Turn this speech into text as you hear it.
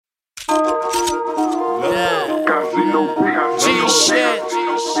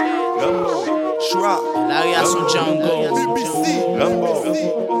Larry a son Django.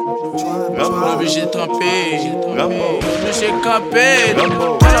 Obligé de tremper. Obligé de camper. Quel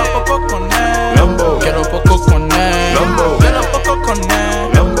poco connaît. Quel poco connaît. Quel poco connaît.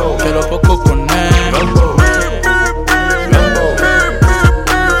 Quel poco connaît. Quel poco connaît.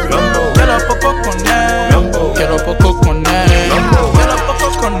 Quel poco connaît.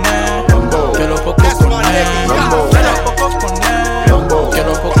 Quel poco connaît. Quel poco connaît.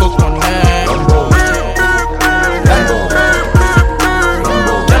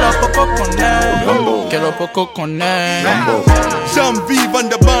 Poco connaît. J'en vive en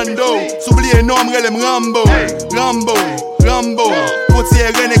de bando. S'oublier nom relem Rambo. Rambo. Potier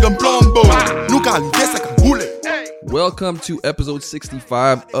René comme plombo. Nous carriver ça can rouler. Welcome to episode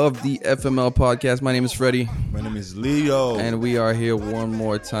 65 of the FML podcast. My name is Freddie. My name is Leo. And we are here one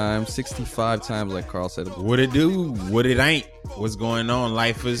more time. 65 times, like Carl said. What it do? What it ain't? What's going on,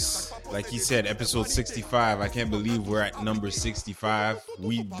 lifers? Like he said, episode 65. I can't believe we're at number 65.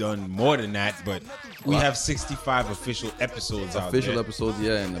 We've done more than that, but we have 65 official episodes out there. Official episodes,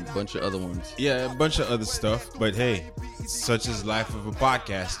 yeah, and a bunch of other ones. Yeah, a bunch of other stuff. But hey, such is life of a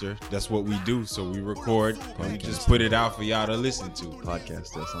podcaster. That's what we do. So we record and we just put it out for y'all to listen to.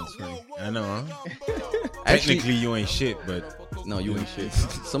 Podcast, that sounds funny. I know, huh? Technically, you ain't shit, but... No, you ain't shit.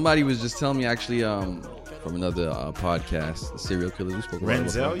 Somebody was just telling me, actually, from another podcast, the serial killer we spoke about.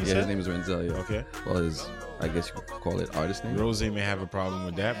 Renzel, you said? Yeah, his name is Renzel, yeah. Okay. Well, his, I guess you could call it artist name. Rose may have a problem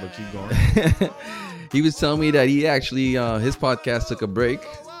with that, but keep going. He was telling me that he actually, his podcast took a break.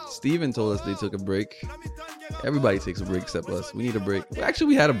 Steven told us they took a break. Everybody takes a break except us. We need a break. Well, actually,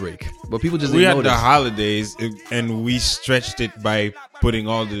 we had a break, but people just didn't notice. We had the holidays, and we stretched it by putting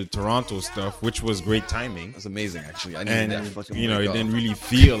all the Toronto stuff, which was great timing. That's amazing, actually. I and that fucking you know, break it off. didn't really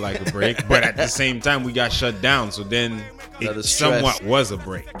feel like a break, but at the same time, we got shut down. So then it somewhat was a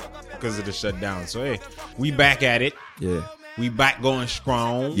break because of the shutdown. So hey, we back at it. Yeah. We back going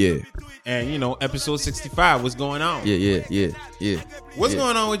strong. Yeah. And you know, episode 65, what's going on? Yeah. What's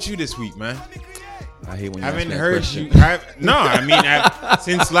going on with you this week, man? I hate when you I haven't ask me that heard question.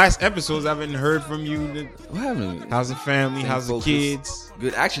 since last episodes, I haven't heard from you. What happened? How's the family? How's the kids?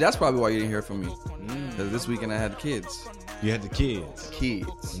 Good. Actually, that's probably why you didn't hear from me. Because this weekend I had kids. You had the kids.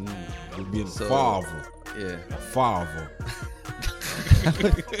 You're being So, father. Yeah. Father.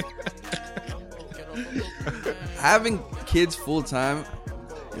 Having kids full time,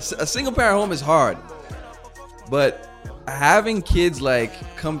 a single parent home is hard. But having kids like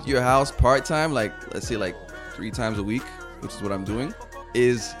come to your house part time, like let's say like 3 times a week, which is what I'm doing,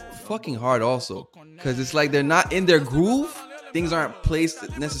 is fucking hard also. Because it's like they're not in their groove. Things aren't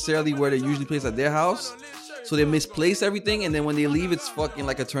placed necessarily where they're usually placed at their house. So they misplace everything, and then when they leave, it's fucking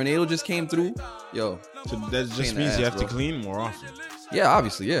like a tornado just came through. Yo. So that just means you have to clean more often. Yeah,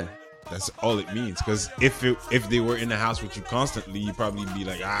 obviously, yeah. That's all it means. Because if they were in the house with you constantly, you'd probably be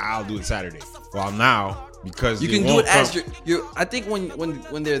like, I'll do it Saturday. Well, now, because you can do it as you're I think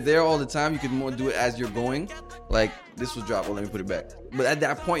when they're there all the time, you can more do it as you're going. Like, this was dropped, well, let me put it back. But at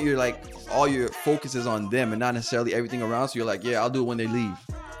that point, you're like, all your focus is on them and not necessarily everything around. So you're like, yeah, I'll do it when they leave.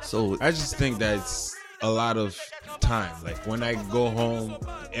 So I just think that's a lot of time. Like, when I go home,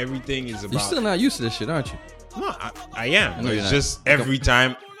 everything is about... You're still not used to this shit, aren't you? No, I am. No, it's just every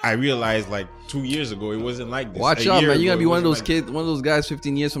time I realized, like 2 years ago, it wasn't like this. Watch out, man. You're gonna be one of those kids, one of those guys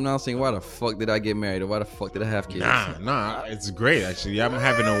 15 years from now saying, why the fuck did I get married? Or why the fuck did I have kids? Nah. It's great, actually. I'm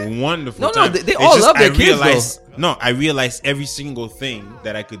having a wonderful time. No, they all love their kids, though. No, I realized every single thing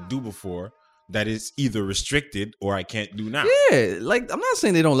that I could do before that is either restricted or I can't do now. Yeah, like, I'm not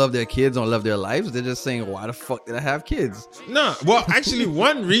saying they don't love their kids, don't love their lives. They're just saying, why the fuck did I have kids? No, well, actually,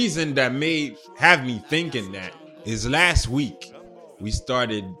 one reason that may have me thinking that is last week we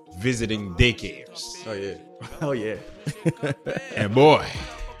started visiting daycares. Oh yeah. And boy,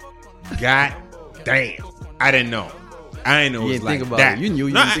 god damn, I didn't know. I didn't know it was like that. You knew.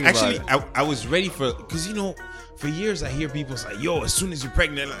 No, actually, I was ready for, because you know, for years I hear people say, yo, as soon as you're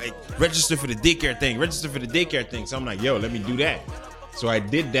pregnant, like, register for the daycare thing. So I'm like, yo, let me do that. So I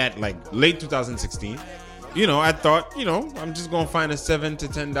did that like late 2016. You know, I thought, you know, I'm just going to find a $7 to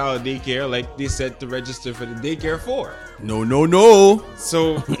 $10 daycare like they said to register for the daycare for. No.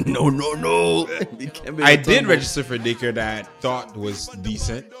 So, no. I did register for daycare that I thought was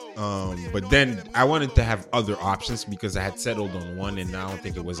decent. But then I wanted to have other options because I had settled on one and I don't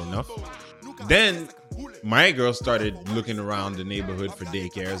think it was enough. Then my girl started looking around the neighborhood for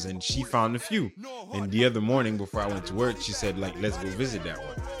daycares and she found a few. And the other morning before I went to work, she said, like, let's go visit that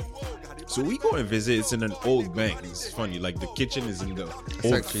one. So we go and visit. It's in an old bank. It's funny. Like, the kitchen is in the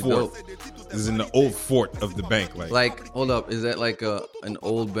old fort. is in the old fort of the bank. Like, hold up, is that like an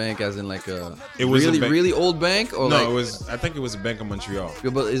old bank, as in like a It was a really bank- really old bank, or no, like, it was. I think it was a Bank of Montreal. yeah,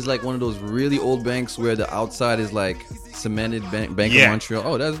 but it's like one of those really old banks where the outside is like cemented Bank Yeah. of Montreal.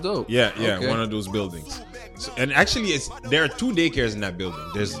 Oh, that's dope. Yeah, Okay. one of those buildings. So, and actually, there are 2 daycares in that building.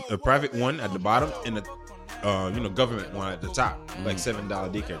 There's a private one at the bottom and a government one at the top, like $7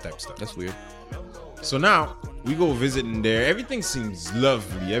 daycare type stuff. That's weird. So now we go visiting there. Everything seems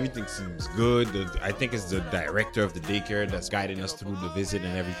lovely. Everything seems good. I think it's the director of the daycare that's guiding us through the visit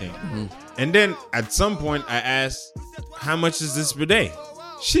and everything. And then at some point, I asked, "How much is this per day?"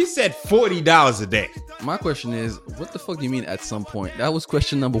 She said $40 a day. My question is, what the fuck do you mean at some point? That was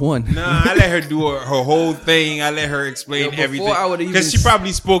question number 1. Nah, I let her do her whole thing. I let her explain Yo, before everything. I would even Because she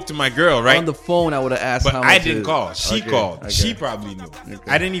probably spoke to my girl, right? On the phone, I would have asked But how much I it didn't is. call. She Okay, called. okay. She probably knew. Okay.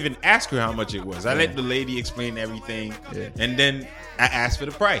 I didn't even ask her how much it was. I let the lady explain everything. Yeah. And then I asked for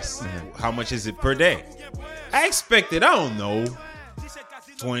the price. How much is it per day? I expected, I don't know,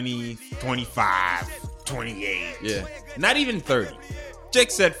 20, 25, 28. Yeah. Not even 30. Chick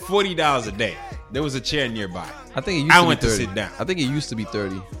said $40 a day. There was a chair nearby. I think it used I to went be to 30. sit down. I think it used to be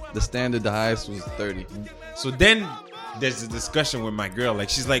 30. The standard, the highest was 30. So then there's a discussion with my girl. Like,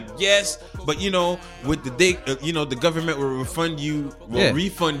 she's like, yes, but with the day, the government will refund you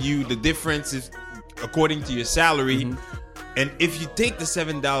the difference is according to your salary. And if you take the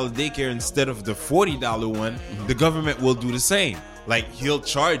 $7 daycare instead of the $40 one, the government will do the same. Like, he'll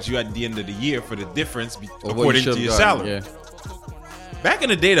charge you at the end of the year for the difference Or what according you to your should've gotten, salary. Yeah. Back in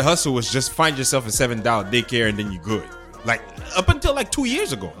the day, the hustle was just find yourself a $7 daycare and then you're good. Like, up until like 2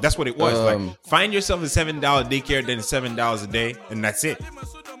 years ago, that's what it was. Like, find yourself a $7 daycare, then $7 a day, and that's it.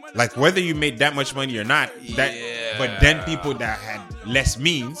 Like, whether you made that much money or not, but then people that had less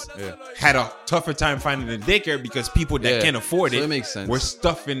means had a tougher time finding the daycare because people that can't afford So it it makes sense. were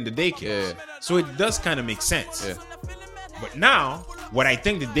stuffing the daycare. Yeah. So it does kind of make sense. Yeah. But now, what I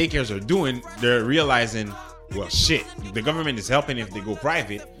think the daycares are doing, they're realizing, well, shit, the government is helping if they go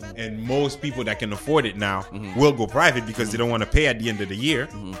private, and most people that can afford it now will go private because they don't want to pay at the end of the year.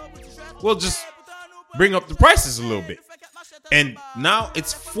 We'll just bring up the prices a little bit. And now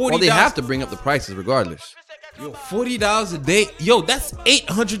it's $40. Well, they have to bring up the prices regardless. Yo, $40 a day. Yo, that's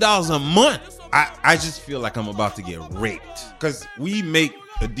 $800 a month. I just feel like I'm about to get raped because we make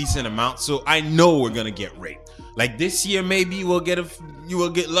a decent amount, so I know we're gonna get raped. Like, this year, maybe you will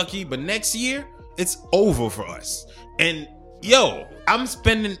get lucky, but next year it's over for us. And yo, I'm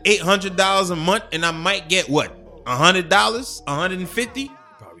spending $800 a month, and I might get what, $100, $150.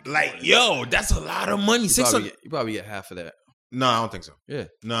 Like, yo, that's a lot of money. $600. You probably get half of that. No, I don't think so. Yeah.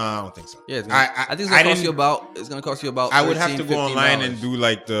 No, I don't think so. Yeah, I think it's gonna cost you about. It's gonna cost you about. I would have to $13, go online and $15. do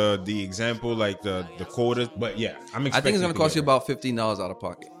like the example, like the quotas. But yeah, I'm expecting. I think it's gonna to cost get you about $15 out of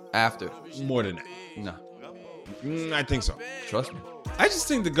pocket after. more than that. No, I think so. trust me. I just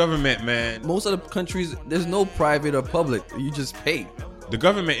think the government, man, Most of the countries, there's no private or public. You just pay. the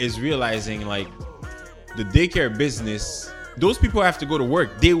government is realizing like the daycare business. Those people have to go to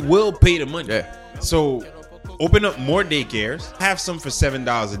work. They will pay the money. Yeah. So open up more daycares. Have some for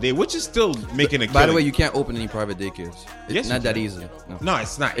 $7 a day, which is still making a. By the killing. way, you can't open any private daycares. It's Yes, you not that can. easy. No. No,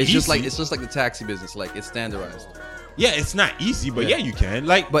 it's not. It's easy. just like the taxi business. Like, it's standardized. Yeah, it's not easy, but Yeah. yeah, you can.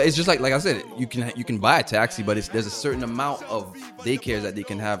 Like, But it's just like I said, you can buy a taxi, but there's a certain amount of daycares that they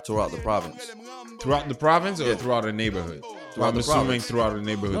can have throughout the province. throughout the province or Yeah. throughout the neighborhood. Throughout I'm the assuming province. throughout the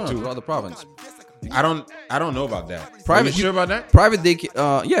neighborhood No, too. throughout the province. I don't know about that. Private- Are you sure about that? Private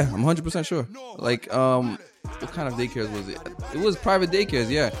daycare. Yeah, I'm 100% sure. Like, what kind of daycares was it? It was private daycares.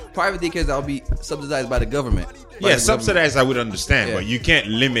 Yeah, private daycares that will be subsidized by the government. By Yeah, the subsidized I would understand, Yeah. but you can't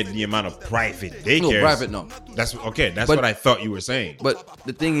limit the amount of private daycares. No, private, no. That's okay. That's But- what I thought you were saying. But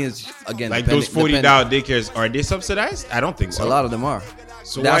the thing is, again, Like depending- those $40 daycares, are they subsidized? I don't think so. A lot of them are.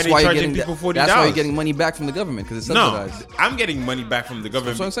 So why are they you're charging getting people $40? That's why you're getting money back from the government because it's No, subsidized. I'm getting money back from the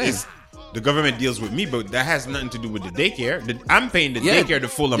government. That's what I'm saying. It's- the government deals with me, but that has nothing to do with the daycare. I'm paying the Yeah, daycare the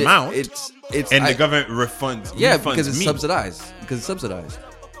full it- amount, It's and I- the government refunds. Yeah, refunds because it's me. subsidized. Because it's subsidized.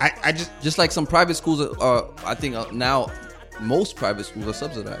 I just Just like some private schools are, I think now most private schools are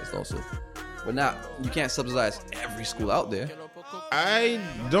subsidized also. But now you can't subsidize every school out there. I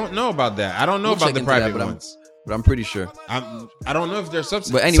don't know about that. I don't know We'll about check the into that, private but ones. But I'm pretty sure. I don't know if they're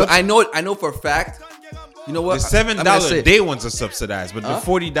subsidized. But anyway, I know for a fact. You know what? the $7 I'm gonna say a it. day ones are subsidized, but Huh? the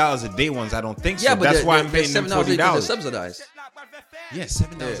 $40 a day ones, I don't think so. Yeah, but that's they're- why I'm they're paying them $7 because $40. they're subsidized. Yeah,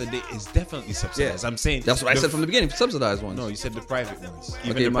 $7 a day is definitely subsidized. I'm saying That's what I said from the beginning. Subsidized ones. No, you said the private ones.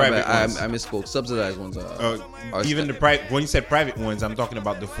 Even Okay, the my private bad. ones. I misspoke. Subsidized ones are Even the private. When you said private ones, I'm talking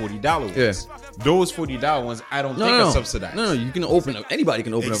about the $40 ones. Yeah. Those $40 ones, I don't think are subsidized. No, you can open up. Anybody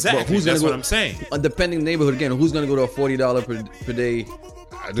can open Exactly. up. But who's That's gonna what I'm saying. Depending neighborhood again, who's gonna go to a $40 per day?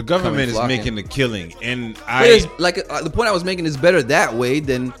 The government is flocking. making a killing, and But it's like the point I was making is better that way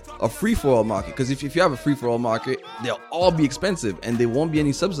than a free for all market. Because if you have a free for all market, they'll all be expensive and they won't be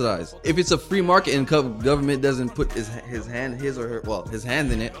any subsidized. If it's a free market and government doesn't put his hand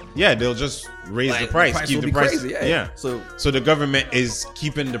in it, yeah, they'll just raise like, the price, keep will the be price. crazy. Yeah. So the government is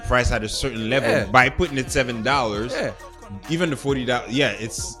keeping the price at a certain level Yeah. by putting it $7. Yeah. Even the $40, yeah,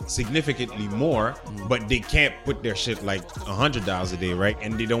 it's significantly more, but they can't put their shit like $100 a day, right?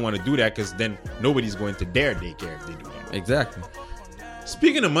 And they don't want to do that because then nobody's going to their daycare if they do that. Exactly.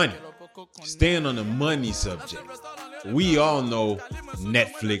 Speaking of money, staying on the money subject, we all know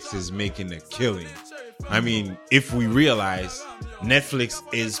Netflix is making a killing. I mean, if we realize Netflix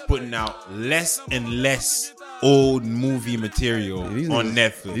is putting out less and less old movie material on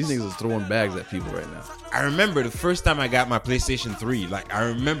Netflix. These niggas are throwing bags at people right now. I remember the first time I got my PlayStation 3, like I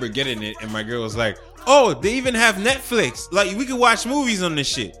remember getting it and my girl was like, oh, they even have Netflix. Like we can watch movies on this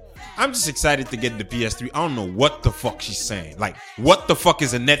shit. I'm just excited to get the PS3. I don't know what the fuck she's saying. Like, what the fuck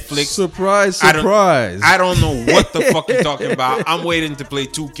is a Netflix? Surprise. I don't know what the fuck you're talking about. I'm waiting to play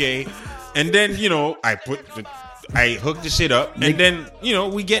 2K. And then, I hooked the shit up, and then,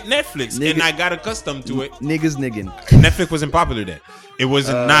 we get Netflix, and I got accustomed to it. Niggas niggin. Netflix wasn't popular then. It was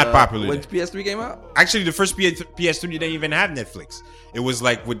not popular when then. PS3 came out? Actually, the first PS3 didn't even have Netflix. It was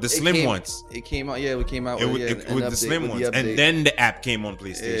like with the slim ones. It came out, yeah, it came out With an the update, slim with ones. the update. And then the app came on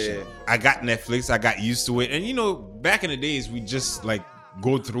PlayStation. Yeah. I got Netflix. I got used to it. And, back in the days, we just,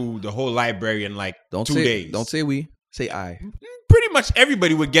 go through the whole library in, 2 days. Don't say we. Say I. Pretty much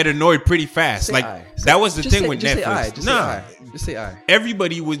everybody would get annoyed pretty fast. Say I. That was the thing with just Netflix. Say I. Just say I.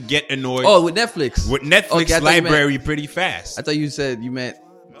 Everybody would get annoyed Oh, with Netflix. with Netflix Okay, I thought you library pretty fast. I thought you meant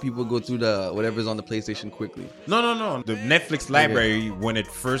people go through the whatever's on the PlayStation quickly. No. The Netflix library, when it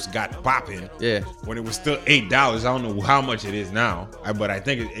first got popping, Yeah. when it was still $8, I don't know how much it is now, but I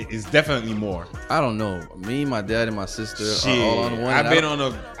think it's definitely more. I don't know. Me, my dad, and my sister Shit, are all on one. I've been on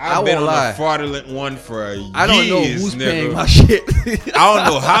a fraudulent one for years. I don't know who's nigga. paying my shit. I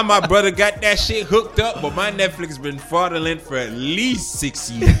don't know how my brother got that shit hooked up, but my Netflix been fraudulent for at least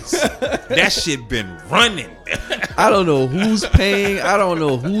 6 years. That shit been running. I don't know who's paying. I don't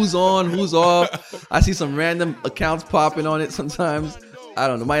know who's on, who's off. I see some random accounts popping on it sometimes. I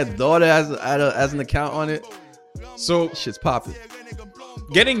don't know. My daughter has an account on it. So Shit's popping.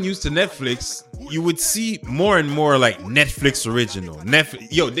 getting used to Netflix, you would see more and more like Netflix original.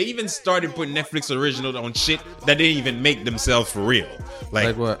 They even started putting Netflix original on shit that they didn't even make themselves for real.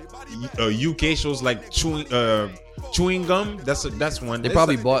 Like what? UK shows like Chewing Gum. That's one. They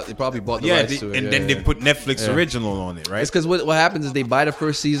probably bought the rights to it. And then they put Netflix original on it, right? It's because what happens is they buy the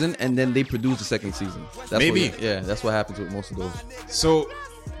first season and then they produce the second season. Maybe. That's what happens with most of those. So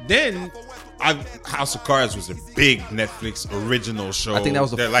then House of Cards was a big Netflix original show. I think that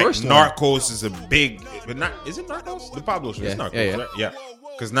was the first one. Narcos is a big, but not, is it Narcos? The Pablo show. Yeah, It's Narcos, yeah. right? Yeah.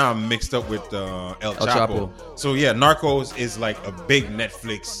 Because now I'm mixed up with El Chapo. Chapo. So yeah, Narcos is like a big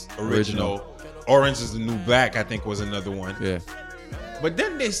Netflix original. Orange is the New Black, I think, was another one. Yeah. But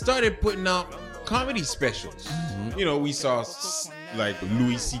then they started putting out comedy specials. Mm-hmm. We saw like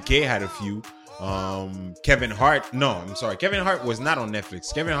Louis C.K. had a few. Kevin Hart. Kevin Hart was not on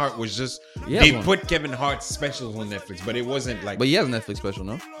Netflix. Kevin Hart was just they put Kevin Hart's specials on Netflix, but it wasn't like. But he has a Netflix special,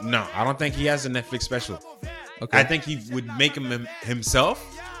 no? No, I don't think he has a Netflix special. Okay. I think he would make him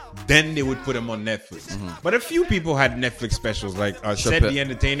himself. Then they would put him on Netflix. But a few people had Netflix specials, like Ced the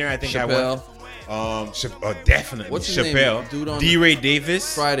Entertainer. I think Chappelle. I won. Definitely. What's his Chappelle. name? Dude on D-Ray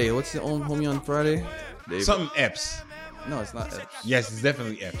Davis. Friday. What's the homie on Friday? David. Something Epps. No, it's not Epps. Yes, it's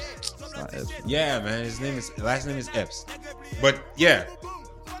definitely Epps. It's not Epps. Yeah, man. Last name is Epps. But yeah.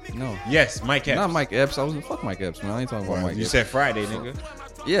 No. Yes, Mike Epps. Not Mike Epps. Fuck Mike Epps, man. I ain't talking about Mike You Epps. said Friday, nigga.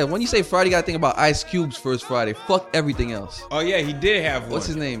 Yeah, when you say Friday, you gotta think about Ice Cube's first Friday. Fuck everything else. Oh yeah, he did have one. What's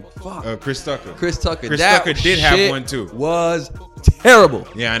his name? Fuck. Chris Tucker. Chris Tucker. Chris That Tucker did have shit one too. Was terrible.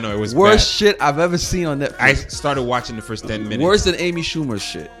 Yeah, I know it was Worst bad. shit I've ever seen on Netflix. I started watching the first 10 minutes. Worse than Amy Schumer's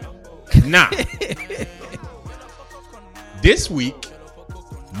shit. Nah. This week,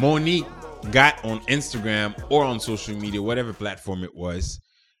 Monique got on Instagram or on social media, whatever platform it was,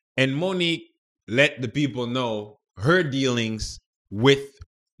 and Monique let the people know her dealings with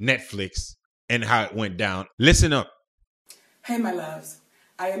Netflix and how it went down. Listen up. Hey, my loves.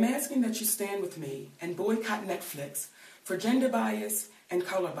 I am asking that you stand with me and boycott Netflix for gender bias and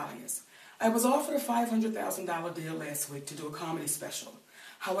color bias. I was offered a $500,000 deal last week to do a comedy special.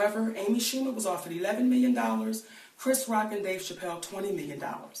 However, Amy Schumer was offered $11 million, Chris Rock and Dave Chappelle $20 million.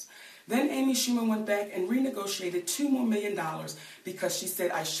 Then Amy Schumer went back and renegotiated $2 more million because she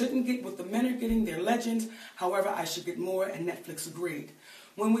said I shouldn't get what the men are getting, they're legends, however I should get more, and Netflix agreed.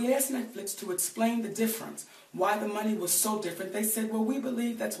 When we asked Netflix to explain the difference, why the money was so different, they said, well, we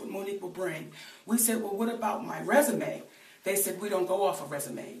believe that's what Monique will bring. We said, well, what about my resume? They said, we don't go off of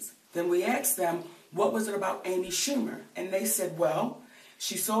resumes. Then we asked them, what was it about Amy Schumer? And they said, well,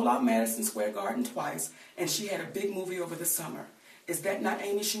 she sold out Madison Square Garden twice, and she had a big movie over the summer. Is that not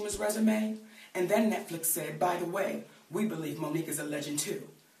Amy Schumer's resume? And then Netflix said, by the way, we believe Monique is a legend too.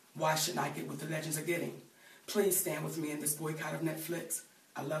 Why shouldn't I get what the legends are getting? Please stand with me in this boycott of Netflix.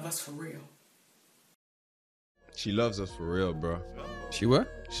 I love us for real. She loves us for real, bro. She what?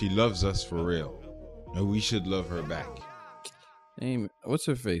 She loves us for real. And we should love her back. Hey, what's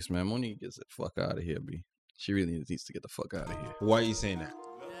her face, man? Monique gets the fuck out of here, B. She really needs to get the fuck out of here. Why are you saying that?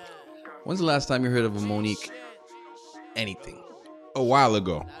 When's the last time you heard of a Monique anything? A while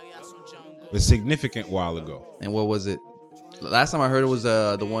ago. A significant while ago. And what was it? The last time I heard it was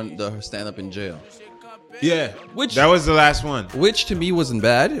her stand up in jail. Yeah, that was the last one. Which to me wasn't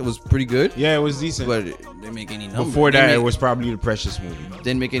bad. It was pretty good. Yeah, it was decent. But it didn't make any numbers. Before that, it was probably the Precious movie.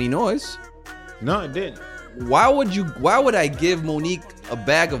 Didn't make any noise. No, it didn't. Why would I give Monique a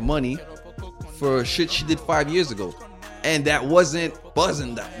bag of money for shit she did 5 years ago? And that wasn't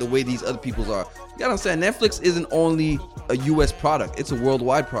buzzing the way these other people's are. You gotta understand, Netflix isn't only a US product, it's a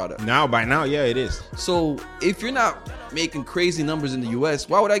worldwide product. By now, yeah, it is. So if you're not making crazy numbers in the US,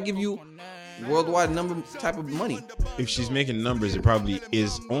 why would I give you worldwide number type of money? If she's making numbers, it probably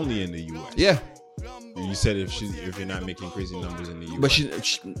is only in the US. Yeah. You said if you're not making crazy numbers in the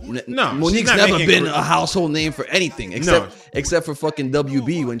US. But no, Monique's never been a household name for anything except for fucking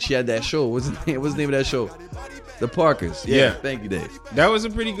WB when she had that show. What's the name of that show? The Parkers. Yeah. Thank you, Dave. That was a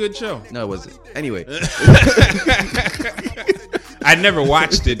pretty good show. No, it wasn't. Anyway. I never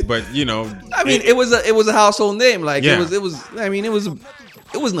watched it, but you know. I mean, it was a household name. Like it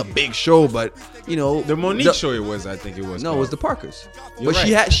wasn't a big show, but you know, the Monique show. It was. I think it was. No, called. it was the Parkers. You're but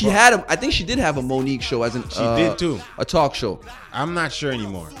right. she had I think she did have a Monique show as she did too. A talk show. I'm not sure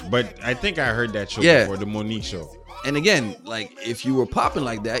anymore, but I think I heard that show before, the Monique show. And again, like if you were popping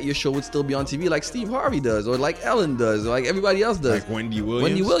like that, your show would still be on TV, like Steve Harvey does, or like Ellen does, or like everybody else does. Like Wendy Williams.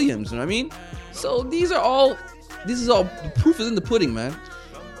 Wendy Williams. You know what I mean? So this is all. The proof is in the pudding, man.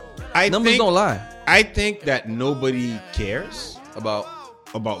 Numbers don't lie. I think that nobody cares about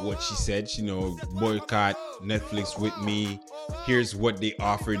what she said. You know, boycott Netflix with me. Here's what they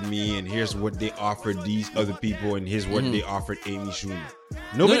offered me, and here's what they offered these other people, and here's what they offered Amy Schumer.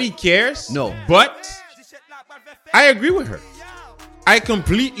 Nobody cares. No. But I agree with her. I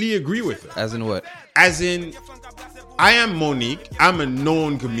completely agree with her. As in what? As in, I am Monique. I'm a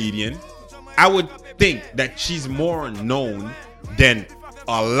known comedian. I would think that she's more known than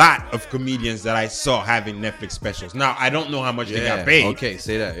a lot of comedians that I saw having Netflix specials. Now, I don't know how much they got paid. Okay,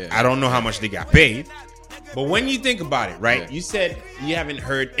 say that. Yeah. I don't know how much they got paid. But when you think about it, right? Yeah. You said you haven't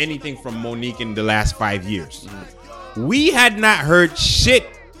heard anything from Monique in the last 5 years. We had not heard shit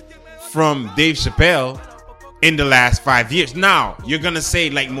from Dave Chappelle in the last 5 years. Now, you're going to say,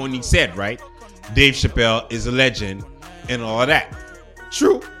 like Monique said, right? Dave Chappelle is a legend and all of that.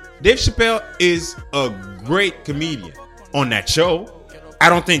 True. Dave Chappelle is a great comedian on that show. I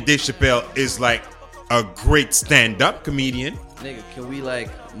don't think Dave Chappelle is like a great stand-up comedian. Nigga, can we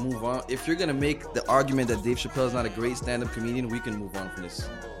like move on? If you're gonna make the argument that Dave Chappelle is not a great stand-up comedian, we can move on from this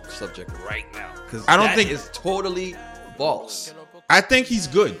subject right now. Because I don't think it's totally false. I think he's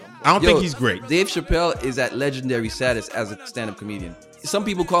good. I don't think he's great. Dave Chappelle is at legendary status as a stand-up comedian. Some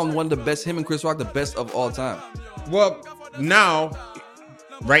people call him one of the best. Him and Chris Rock, the best of all time. Well,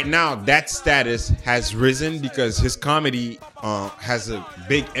 right now, that status has risen because his comedy has a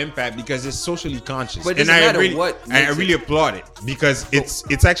big impact because it's socially conscious. But I really applaud it because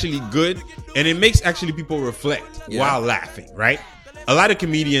it's actually good and it makes actually people reflect while laughing, right? A lot of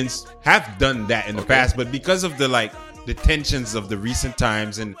comedians have done that in the past, but because of the tensions of the recent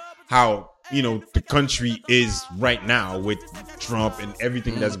times and how, you know, the country is right now with Trump and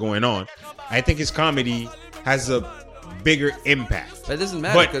everything that's going on, I think his comedy has a bigger impact. That doesn't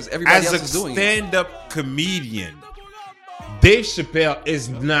matter because everybody else is doing it. As a stand-up comedian, Dave Chappelle is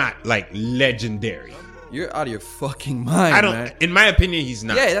not like legendary. You're out of your fucking mind, man. In my opinion, he's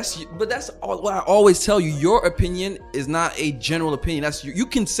not. Yeah, that's what I always tell you. Your opinion is not a general opinion. That's you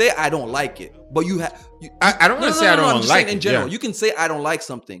can say I don't like it, but you have. I don't want to say I don't like it. In general, you can say I don't like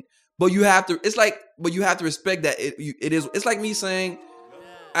something, But you have to. It's like, but you have to respect that it is. It's like me saying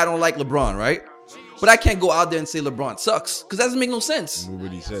I don't like LeBron, right? But I can't go out there and say LeBron sucks because that doesn't make no sense.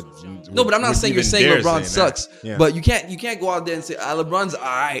 What he said. No, but I'm not saying you're saying LeBron sucks. Yeah. But you can't go out there and say LeBron's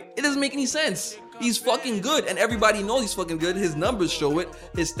alright. It doesn't make any sense. He's fucking good, and everybody knows he's fucking good. His numbers show it.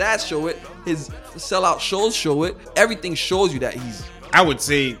 His stats show it. His sellout shows show it. Everything shows you that he's. I would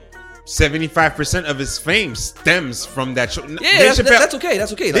say 75% of his fame stems from that show. Yeah, that's okay.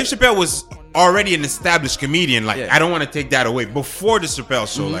 That's okay. Dave Chappelle was already an established comedian. Like, Yeah. I don't want to take that away. Before the Chappelle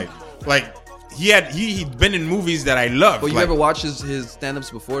show, like he'd been in movies that I love. But you like, ever watch his stand-ups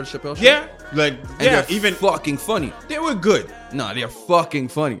before the Chappelle show? Yeah, like And yeah, they're even fucking funny. they were good. No, they're fucking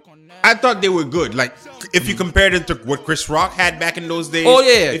funny. I thought they were good. Like, if you compared it to what Chris Rock had back in those days. Oh,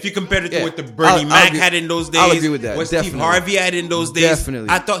 yeah. If you compared it to Yeah. what the Bernie I'll Mac agree- had in those days. I'll agree with that. What Steve Definitely. Harvey had in those days. Definitely.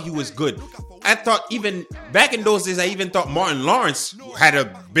 I thought he was good. I thought even back in those days, I even thought Martin Lawrence had a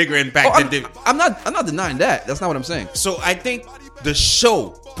bigger impact than Dave. I'm not denying that. That's not what I'm saying. So I think the show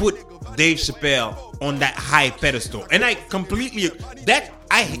put Dave Chappelle on that high pedestal, and I completely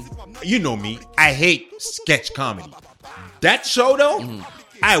you know me, I hate sketch comedy. That show though,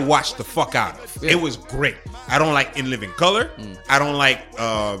 I watched the fuck out of. Yeah. It was great. I don't like In Living Color. I don't like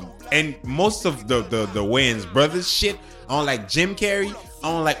and most of the Wayans brothers shit. I don't like Jim Carrey.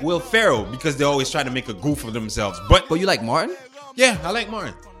 I don't like Will Ferrell because they always try to make a goof of themselves. But But you like Martin? yeah, I like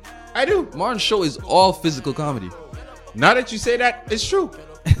Martin. I do. Martin's show is all physical comedy. Now that you say that, it's true.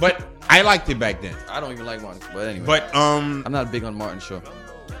 But I liked it back then. I don't even like Martin. But anyway. But I'm not big on Martin's show.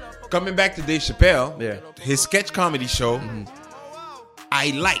 coming back to Dave Chappelle, Yeah. his sketch comedy show,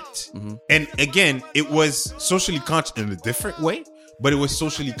 I liked. And again, it was socially conscious in a different way, but it was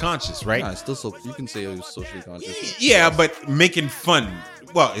socially conscious, right? Nah, it's still so you can say it was socially conscious. Yeah, but making fun.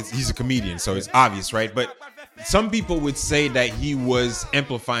 Well, he's a comedian, so it's obvious, right? But some people would say that he was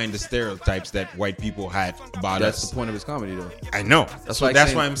amplifying the stereotypes that white people had about That's us. the point of his comedy, though. I know. That's So like that's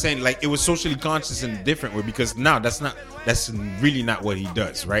saying- why I'm saying, like, it was socially conscious in a different way, because now that's really not what he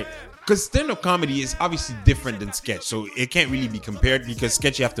does, right? Because stand-up comedy is obviously different than sketch, so it can't really be compared, because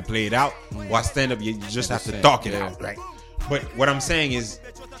sketch you have to play it out, while stand-up you just have to talk it out, right? But what I'm saying is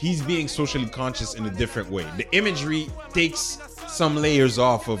he's being socially conscious in a different way. The imagery takes some layers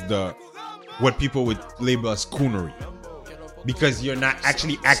off of what people would label as coonery, because you're not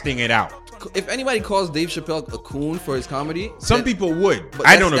actually acting it out. If anybody calls Dave Chappelle a coon for his comedy, Some people would. but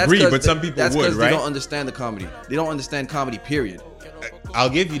I that's- don't that's agree, 'cause but some people that's would, 'cause right? They don't understand the comedy. They don't understand comedy, period. I'll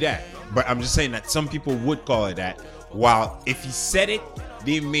give you that. But I'm just saying that some people would call it that, while if he said it,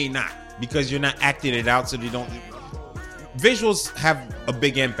 they may not, because you're not acting it out, so they don't. Visuals have a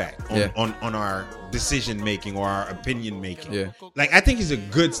big impact on our decision making or our opinion making. Yeah. Like, I think he's a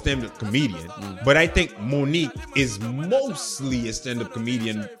good stand-up comedian, but I think Monique is mostly a stand-up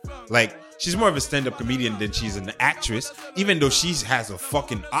comedian. Like, she's more of a stand-up comedian than she's an actress, even though she has a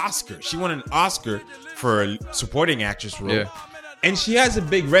fucking Oscar. She won an Oscar for a supporting actress role. Yeah. And she has a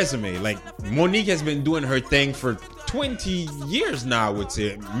big resume. Like, Monique has been doing her thing for 20 years now, I would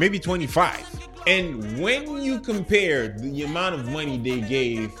say, maybe 25. And when you compare the amount of money they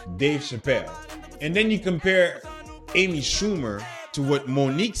gave Dave Chappelle, and then you compare Amy Schumer to what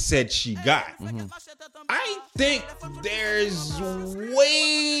Monique said she got, I think there's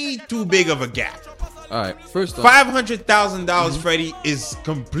way too big of a gap. All right, first off, $500,000, Freddie, is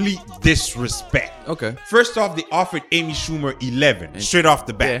complete disrespect. Okay. First off, they offered Amy Schumer 11 straight off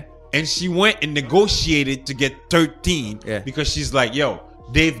the bat. And she went and negotiated to get 13 because she's like, yo,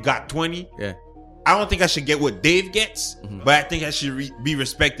 Dave got 20. Yeah. I don't think I should get what Dave gets, but I think I should be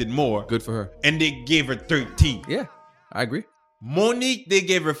respected more. Good for her. And they gave her 13. Yeah, I agree. Monique, they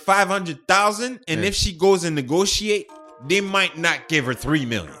gave her 500,000, and if she goes and negotiate, they might not give her 3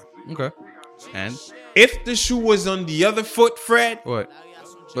 million. Okay. And if the shoe was on the other foot, Fred, what?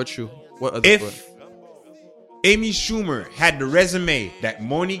 What shoe? What other if foot? Amy Schumer had the resume that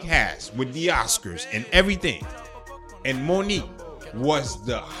Monique has with the Oscars and everything, and Monique was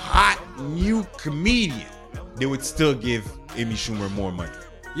the hot new comedian, they would still give Amy Schumer more money.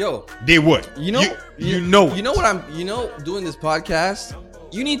 Yo, They would. you know, you know doing this podcast,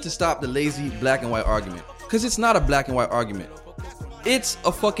 you need to stop the lazy black and white argument, because it's not a black and white argument. It's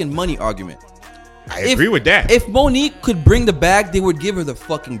a fucking money argument. I agree with that. If Monique could bring the bag, they would give her the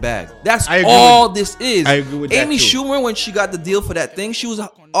fucking bag. That's I agree all with- this is. I agree with that Amy too. Schumer, when she got the deal for that thing, she was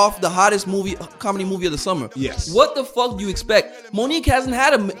off the hottest comedy movie of the summer. Yes. What the fuck do you expect? Monique hasn't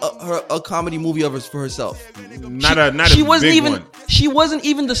had a comedy movie for herself. She wasn't even. one. She wasn't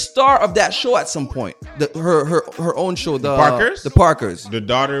even the star of that show at some point. Her own show. The Parkers. The Parkers. The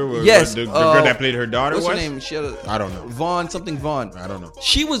daughter. Yes. The girl that played her daughter. What's was? her name? She had I don't know. Vaughn. I don't know.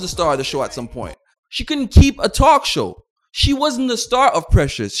 She was the star of the show at some point. She couldn't keep a talk show. She wasn't the star of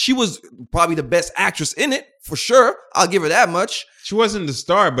Precious. She was probably the best actress in it, for sure. I'll give her that much. She wasn't the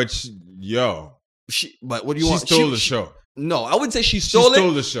star, but But what do you want? She stole the show. No, I wouldn't say she stole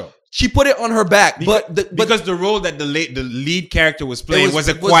the show. She put it on her back, because the role that the lead character was playing was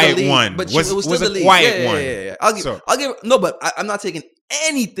a quiet one. But was a quiet one. Yeah. I'll give. No, but I'm not taking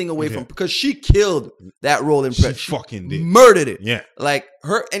anything away from because she killed that role in Precious. She fucking did. Murdered it. Yeah. Like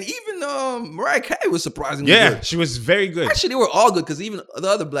her, and even Mariah Carey was surprisingly good. Yeah, she was very good. Actually, they were all good because even the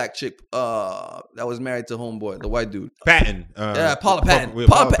other black chick that was married to Homeboy, the white dude. Patton. Paula Patton.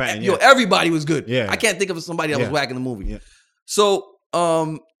 Paula Patton. Yo, everybody was good. Yeah. I can't think of somebody that was whack in the movie. Yeah. So,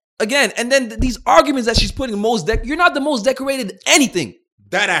 again, and then these arguments that she's putting you're not the most decorated anything.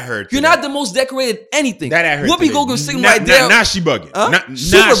 That I heard. You're not the most decorated anything. That I heard. Whoopi Goldberg sitting right there. Now she bugging.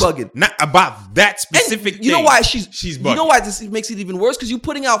 Super bugging. Not about that specific thing. You know why she's bugging. You know why this makes it even worse? Because you're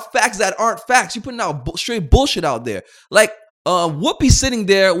putting out facts that aren't facts. You're putting out straight bullshit out there. Like Whoopi sitting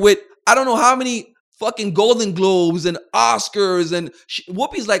there with I don't know how many fucking Golden Globes and Oscars, and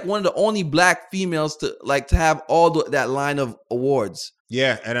Whoopi's like one of the only black females to have all that line of awards.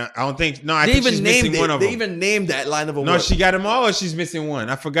 Yeah, and I don't think I think she's missing one of them. They even named that line of awards. No, she got them all, or she's missing one.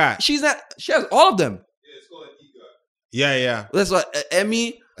 I forgot. She's not. She has all of them. Yeah, it's called EGOT. Yeah. That's what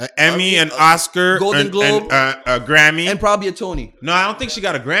Emmy, an Oscar, Golden Globe, and a Grammy, and probably a Tony. No, I don't think she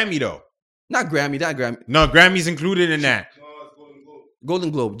got a Grammy though. Not Grammy. No, Grammy's included in that.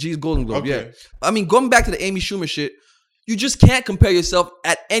 Golden Globe. G's Golden Globe. Okay. Yeah. I mean, going back to the Amy Schumer shit, you just can't compare yourself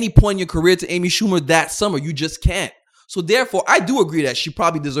at any point in your career to Amy Schumer that summer. You just can't. So therefore, I do agree that she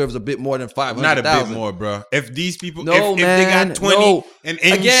probably deserves a bit more than 500,000. Not a bit more, bro. If these people, if they got 20 and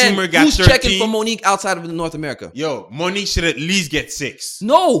Amy Schumer got who's 13, checking for Monique outside of North America? Yo, Monique should at least get 6.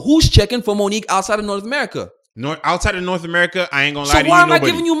 No, who's checking for Monique outside of North America? Outside of North America, I ain't gonna lie to you. So why am I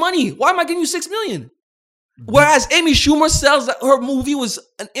giving you money? Why am I giving you $6 million? Whereas Amy Schumer sells that her movie was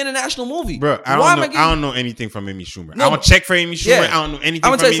an international movie. Bro, I don't know anything from Amy Schumer. No, I don't check for Amy Schumer. Yeah. I don't know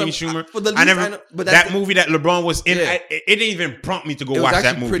anything from Amy Schumer. For the least, I never. I know, but that movie that LeBron was in, Yeah. it didn't even prompt me to go It was watch that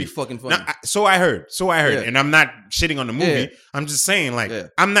actually movie. pretty fucking funny. Now, so I heard. Yeah. And I'm not shitting on the movie. Yeah. I'm just saying, Yeah.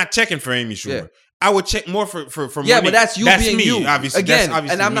 I'm not checking for Amy Schumer. Yeah. I would check more for Yeah, Monique. but that's you being me, you. obviously. Again, That's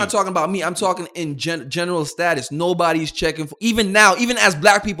obviously and I'm me. not talking about me. I'm talking in general status. Nobody's checking for, even now, even as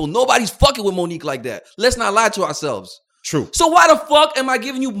black people, nobody's fucking with Monique like that. Let's not lie to ourselves. True. So why the fuck am I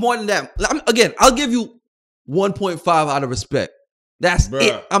giving you more than that? I'll give you 1.5 out of respect. That's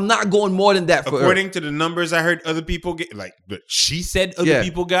it. I'm not going more than that for her. According to the numbers I heard other people get, she said other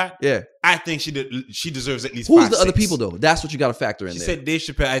people got. Yeah. I think she deserves at least. Who's 5, the other 6. people though? That's what you got to factor in. She there. said Dave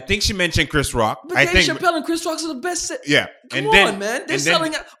Chappelle. I think she mentioned Chris Rock. But I Dave think Chappelle and Chris Rock are the best. Yeah. Come on, man. They're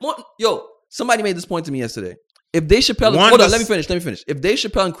selling out. Yo, somebody made this point to me yesterday. If Dave Chappelle, hold on, let me finish. If Dave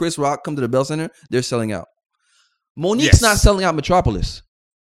Chappelle and Chris Rock come to the Bell Center, they're selling out. Monique's not selling out Metropolis.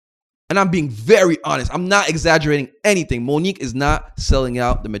 And I'm being very honest. I'm not exaggerating anything. Monique is not selling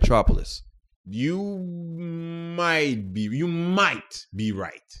out the Metropolis. You might be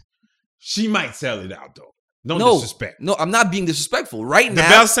right. She might sell it out though. No disrespect. No, I'm not being disrespectful. Right the now,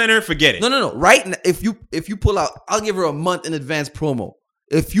 Bell Center, forget it. No. Right now, if you pull out, I'll give her a month in advance promo.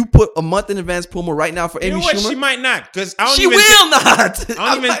 If you put a month in advance promo right now for Amy Schumer, she might not, because I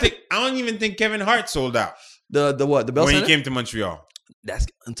don't even think Kevin Hart sold out. The what? The Bell when Center? He came to Montreal. That's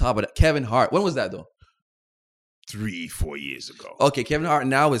on top of that. Kevin Hart. When was that though? 3-4 years ago. Okay, Kevin Hart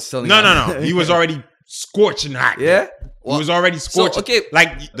now is selling. No. He was already scorching hot. Yeah. He was already scorching. So, okay.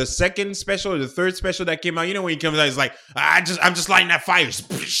 Like the second special or the third special that came out, you know when he comes out, he's like, I'm just lighting that fire.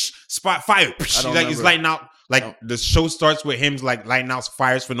 Spot fire. Like he's lighting out. Like the show starts with him like lighting out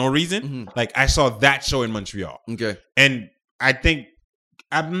fires for no reason. Mm-hmm. Like I saw that show in Montreal. Okay. And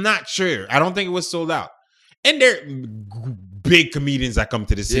I'm not sure. I don't think it was sold out. And they're big comedians that come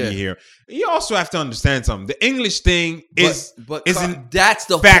to the city here. You also have to understand something. The English thing isn't that's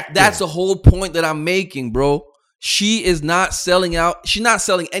the factor. That's the whole point that I'm making, bro. She is not selling out. She's not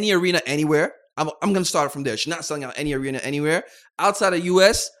selling any arena anywhere. I'm gonna start from there. She's not selling out any arena anywhere outside of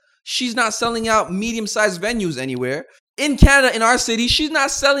US. She's not selling out medium-sized venues anywhere. In Canada, in our city, she's not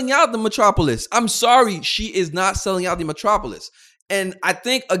selling out the Metropolis. I'm sorry, she is not selling out the Metropolis. And I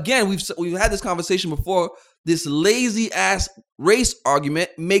think, again, we've had this conversation before. this lazy ass race argument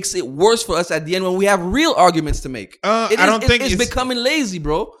makes it worse for us at the end when we have real arguments to make. I don't think it's becoming lazy,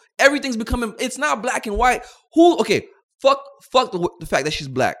 bro. Everything's becoming. It's not black and white. Okay, fuck the fact that she's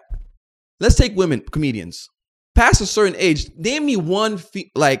black. Let's take women comedians. Past a certain age, name me one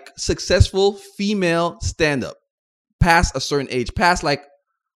successful female stand-up. Past a certain age, past like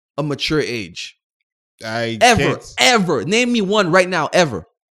a mature age. Ever. Name me one right now, ever.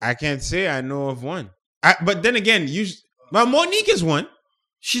 I can't say I know of one. But then again, Monique is one.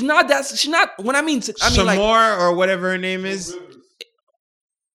 She's not. When I mean Shamor like, or whatever her name is.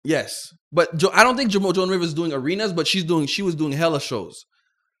 Yes, but I don't think Joan Rivers is doing arenas, but she was doing hella shows.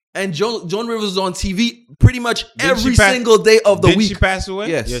 And Joan Rivers was on TV pretty much every single day of the week. Did she pass away?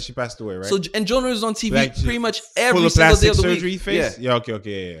 Yes. Yeah, she passed away, right? So and Joan Rivers was on TV pretty much every full of single day plastic of the surgery week. face? Yeah.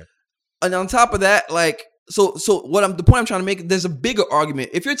 Okay, yeah. And on top of that, like, so the point I'm trying to make, there's a bigger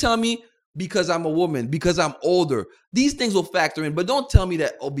argument. If you're telling me because I'm a woman, because I'm older, these things will factor in, but don't tell me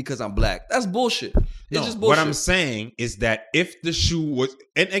that, because I'm black. That's bullshit. It's just bullshit. What I'm saying is that if the shoe was,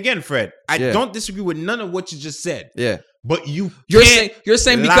 and again, Fred, I don't disagree with none of what you just said. Yeah. But you're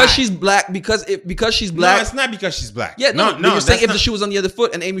saying because she's black, because she's black. No, it's not because she's black. Yeah, no. You're saying if the shoe was on the other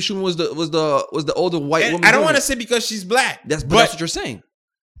foot and Amy Schumer was the older white woman. I don't want to say because she's black. That's what you're saying.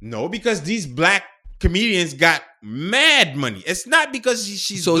 No, because these black comedians got mad money. It's not because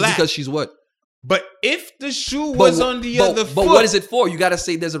she's so black. It's because she's what? But if the shoe was on the other foot, but what is it for? You got to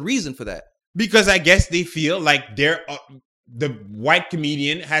say there's a reason for that. Because I guess they feel like the white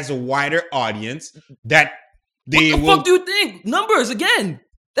comedian has a wider audience that. What the fuck do you think? Numbers again.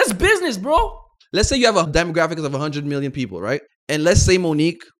 That's business, bro. Let's say you have a demographic of 100 million people, right? And let's say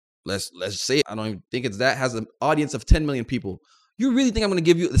Monique, let's say, I don't even think it's that, has an audience of 10 million people. You really think I'm going to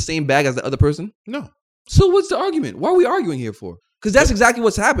give you the same bag as the other person? No. So what's the argument? What are we arguing here for? Because that's exactly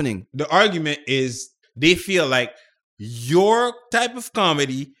what's happening. The argument is they feel like your type of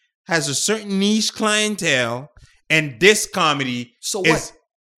comedy has a certain niche clientele, and this comedy what?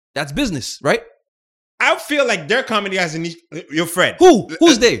 That's business, right? I feel like their comedy has a niche. Your friend.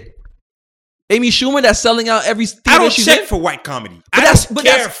 Who's they? Amy Schumer that's selling out every theater I don't she's check in? for white comedy. I don't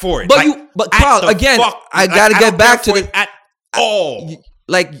care for it. But Carl, again, I gotta get back to it at all.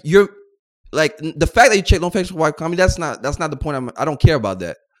 Like you're like the fact that you don't check for white comedy. That's not the point. I don't care about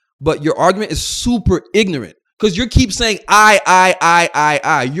that. But your argument is super ignorant because you keep saying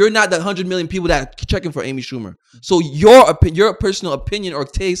I. You're not the 100 million people that are checking for Amy Schumer. So your personal opinion or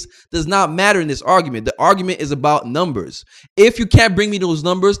taste does not matter in this argument. The argument is about numbers. If you can't bring me those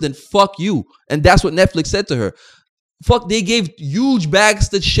numbers, then fuck you. And that's what Netflix said to her. Fuck, they gave huge bags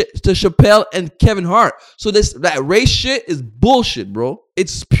to Chappelle and Kevin Hart. So that race shit is bullshit, bro.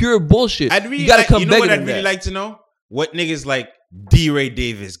 It's pure bullshit. You gotta come back. You know what I'd really like to know? What niggas like D-Ray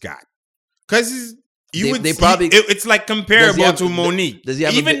Davis got? Because it's like comparable to Monique.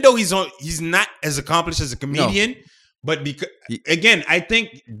 Even though he's not as accomplished as a comedian, but because again, I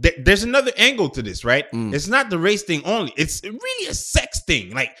think there's another angle to this, right? It's not the race thing only. It's really a sex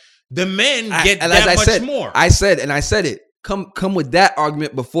thing. Like the men get much more. I said it. Come with that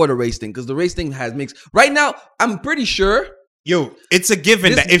argument before the race thing, because the race thing has mixed. Right now, I'm pretty sure. Yo, it's a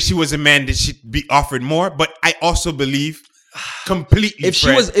given that if she was a man, that she'd be offered more. But I also believe. Completely. If she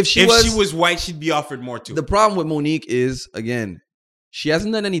was white, she'd be offered more too. The problem with Monique is, again, she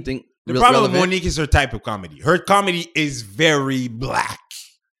hasn't done anything. The problem with Monique is her type of comedy. Her comedy is very black.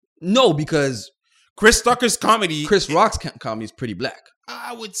 No, because Chris Rock's comedy is pretty black.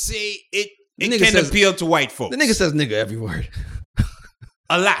 I would say it can appeal to white folks. The nigga says nigga every word.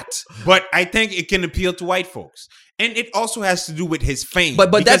 A lot. But I think it can appeal to white folks. And it also has to do with his fame.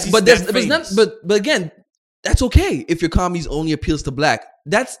 But again, that's okay if your comedy only appeals to black.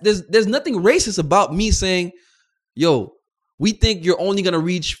 There's nothing racist about me saying, yo, we think you're only gonna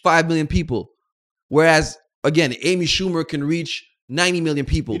reach 5 million people. Whereas, again, Amy Schumer can reach 90 million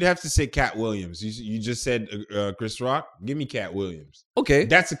people. You'd have to say Cat Williams. You just said Chris Rock. Give me Cat Williams. Okay.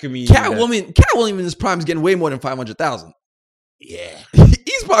 That's a comedian. Cat Williams in his prime is getting way more than 500,000. Yeah.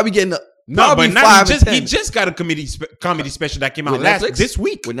 He's probably getting he just got a comedy special that came out this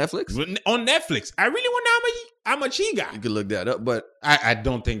week. With Netflix? On Netflix. I really wonder how much he got. You could look that up, but I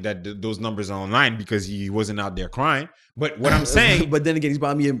don't think that those numbers are online because he wasn't out there crying. But what I'm saying... But then again, he's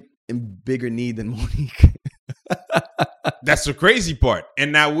probably in bigger need than Monique. That's the crazy part.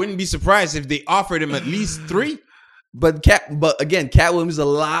 And I wouldn't be surprised if they offered him at least 3. But again, Cat Williams is a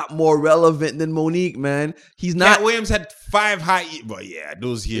lot more relevant than Monique, man. He's not. Cat Williams had 5 high. But yeah,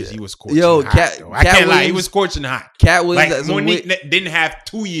 those years he was scorching hot. I can't lie, he was scorching hot. Cat Williams, like Monique didn't have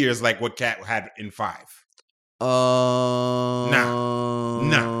 2 years like what Cat had in 5. No.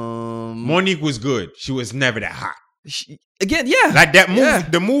 Monique was good. She was never that hot. Again, yeah. Like that movie, Yeah.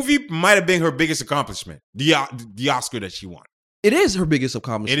 the movie might have been her biggest accomplishment. The Oscar that she won. It is her biggest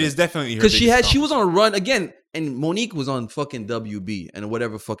accomplishment. It is definitely her because biggest she was on a run again, and Monique was on fucking WB and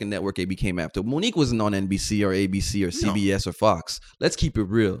whatever fucking network it became after. Monique wasn't on NBC or ABC or CBS or Fox. Let's keep it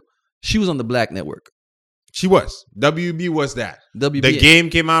real. She was on the Black Network. She was. WB was that. WB. The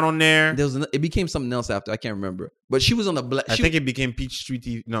Game came out on there. It became something else after. I can't remember. But she was on the Black. I think it became Peachtree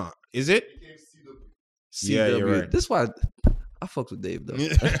TV. No, is it? CW. Yeah, you're right. This is why I fucked with Dave though.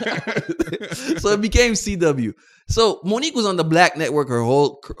 So it became CW. So Monique was on the Black Network her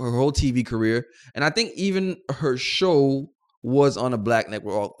whole TV career, and I think even her show was on a Black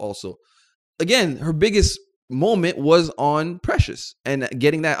Network also. Again, her biggest moment was on Precious and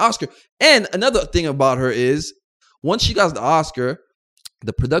getting that Oscar. And another thing about her is once she got the Oscar,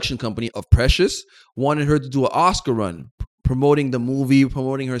 the production company of Precious wanted her to do an Oscar run, promoting the movie,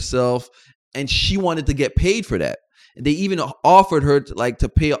 promoting herself, and she wanted to get paid for that. They even offered her to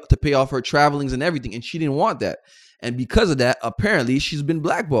pay off her travelings and everything, and she didn't want that. And because of that, apparently she's been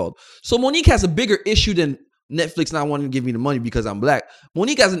blackballed. So Monique has a bigger issue than Netflix not wanting to give me the money because I'm black.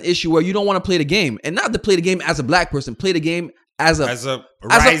 Monique has an issue where you don't want to play the game, and not to play the game as a black person, play the game as a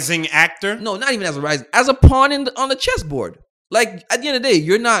rising actor. No, not even as a rising, as a pawn on the chessboard. Like at the end of the day,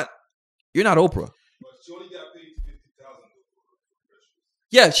 you're not Oprah. But she only got paid $50,000.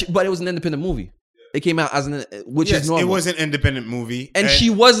 Yeah, but it was an independent movie. It came out as which is normal. It was an independent movie, and she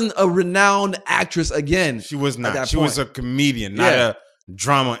wasn't a renowned actress again. She was not. She point. was a comedian, not a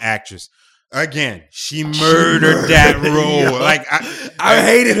drama actress. Again, she murdered that role. Like I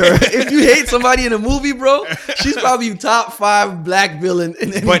hated her. If you hate somebody in a movie, bro, she's probably top 5 black villain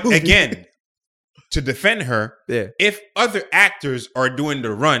in any But movie. again, to defend her, Yeah. if other actors are doing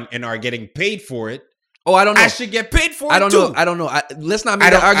the run and are getting paid for it, Oh, I don't know. I should get paid for it I don't too. know. I don't know. Let's not make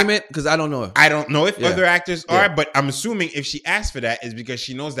that argument because I don't know. I don't know if Yeah. other actors are, Yeah. but I'm assuming if she asked for that, is because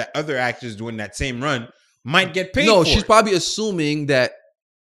she knows that other actors doing that same run might get paid. No, for she's it. probably assuming that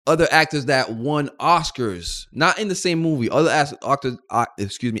other actors that won Oscars, not in the same movie, actors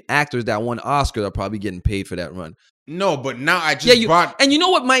that won Oscars are probably getting paid for that run. No, but now I just brought. And you know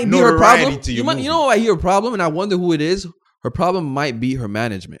what might be her notoriety problem? to your You movie. know what I hear a problem, and I wonder who it is. Her problem might be her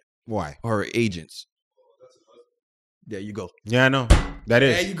management Why? or her agents. There you go. Yeah, I know. That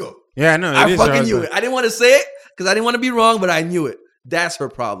is. There you go. Yeah, I know. I is fucking her knew husband. it. I didn't want to say it because I didn't want to be wrong, but I knew it. That's her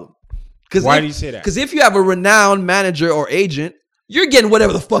problem. Why do you say that? Because if you have a renowned manager or agent, you're getting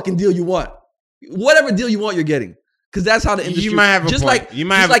whatever the fucking deal you want. Whatever deal you want, you're getting. Because that's how the industry. You might have a just point. like You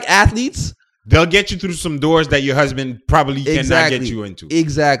might just have- like athletes. They'll get you through some doors that your husband probably cannot get you into.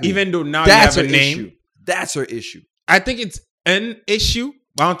 Exactly. Even though now That's you have her a name. issue. That's her issue. I think it's an issue.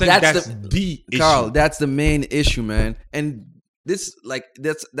 But I don't think that's the issue. Carl, that's the main issue, man. And this, like,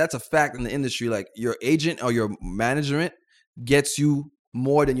 that's a fact in the industry. Like, your agent or your management gets you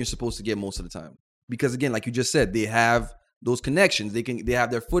more than you're supposed to get most of the time. Because again, like you just said, they have those connections. They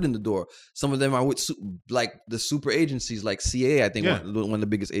have their foot in the door. Some of them are with like the super agencies, like CA. I think one of the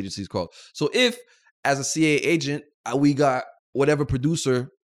biggest agencies called. So if as a CA agent, we got whatever producer,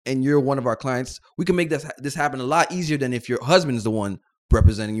 and you're one of our clients, we can make this happen a lot easier than if your husband is the one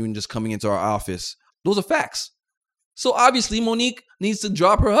representing you and just coming into our office. Those are facts. So obviously Monique needs to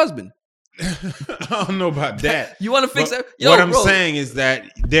drop her husband. I don't know about that. You want to fix But that? what I'm saying is that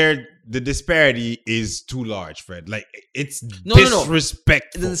the disparity is too large, Fred. Like it's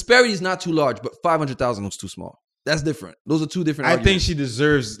disrespectful. The disparity is not too large, but 500,000 was too small. That's different. Those are two different I arguments. think she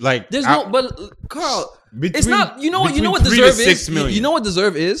deserves like. There's but Carl, it's not. You know what? You know what between deserve 3 to 6 is. million. You know what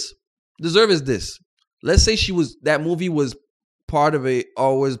deserve is. Deserve is this. Let's say that movie was part of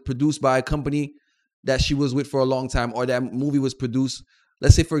or was produced by a company that she was with for a long time, or that movie was produced.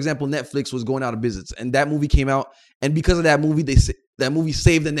 Let's say, for example, Netflix was going out of business, and that movie came out, and because of that movie, that movie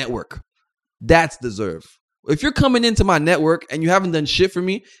saved the network. That's deserve. If you're coming into my network and you haven't done shit for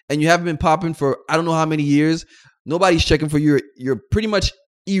me, and you haven't been popping for I don't know how many years, nobody's checking for you. You're pretty much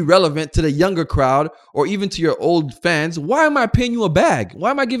irrelevant to the younger crowd or even to your old fans. Why am I paying you a bag? Why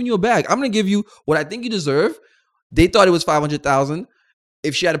am I giving you a bag? I'm going to give you what I think you deserve. They thought it was $500,000.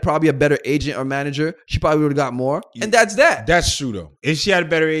 If she had probably a better agent or manager, she probably would have got more. And that's that. That's true though. If she had a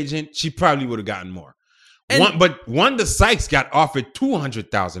better agent, she probably would have gotten more. And but Wanda Sykes got offered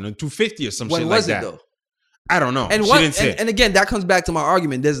 $200,000 or $250,000 or some shit like that. when was it though? I don't know. And She didn't say. and again, that comes back to my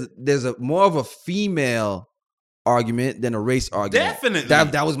argument. There's a more of a female argument than a race argument. Definitely.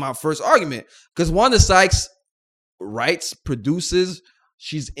 That was my first argument. Because Wanda Sykes writes, produces,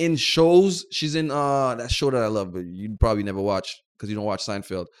 she's in shows. She's in that show that I love, but you probably never watch because you don't watch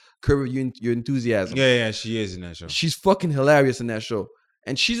Seinfeld. Curb Your Enthusiasm. Yeah, she is in that show. She's fucking hilarious in that show.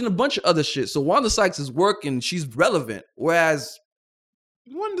 And she's in a bunch of other shit. So Wanda Sykes is working. She's relevant. Whereas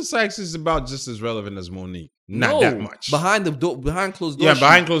Wanda Sykes is about just as relevant as Monique. Not that much. Behind closed doors. Yeah,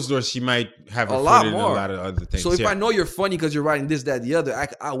 behind closed doors, she might have A a lot foot in more. a lot of other things. So if yeah. I know you're funny because you're writing this, that, the other,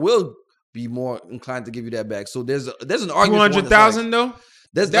 I will be more inclined to give you that back. So there's an argument. 200,000 though.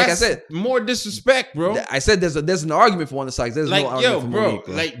 That's like I said. more disrespect, bro. I said there's an argument for Wanda Sykes. There's Like, no argument yo, for bro, Monique,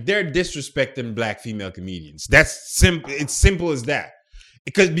 bro. like they're disrespecting black female comedians. That's simple. It's simple as that.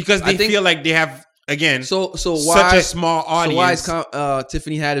 Because they feel like they have again so such why a small audience. So why is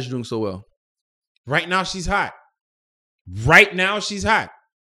Tiffany Haddish doing so well? Right now she's hot. Right now she's hot.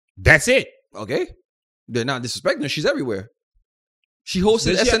 That's it. Okay, they're not disrespecting her. She's everywhere. She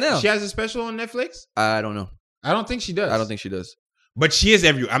hosted Does SNL. She has a special on Netflix? I don't know. I don't think she does. I don't think she does. But she is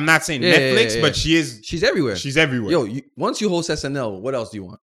everywhere. I'm not saying Yeah, Netflix, yeah. but she is. She's everywhere. She's everywhere. Yo, once you host SNL, what else do you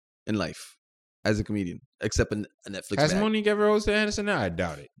want in life as a comedian except a Netflix? Has bag? Monique ever hosted Anderson? No, I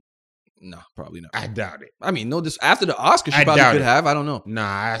doubt it. No, probably not. I doubt it. I mean, no. This after the Oscars, she I probably doubt could it. have. I don't know. Nah,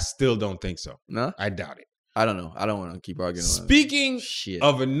 I still don't think so. No, I doubt it. I don't know. I don't want to keep arguing. on Speaking shit.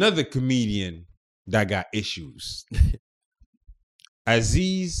 of another comedian that got issues,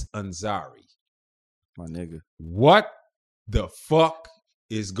 Aziz Ansari. My nigga. What the fuck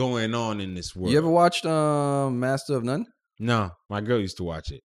is going on in this world? You ever watched Master of None? No, my girl used to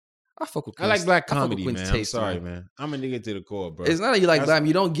watch it. I fuck with. I like black I fuck with comedy, Quinn's man. I'm taste, sorry, man. I'm a nigga to the core, bro. It's not that you like That's- black.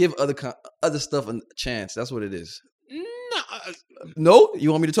 You don't give other stuff a chance. That's what it is. No, No, you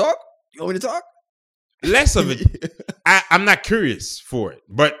want me to talk? You want me to talk? less of it. I'm not curious for it,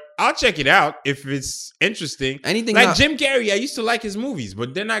 but I'll check it out if it's interesting. Anything like not- Jim Carrey, I used to like his movies,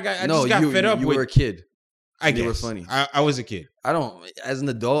 but then I just got you, fed up you with. were a kid. I you guess were funny. I was a kid. I don't. As an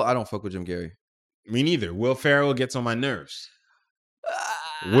adult, I don't fuck with Jim Carrey. Me neither. Will Ferrell gets on my nerves.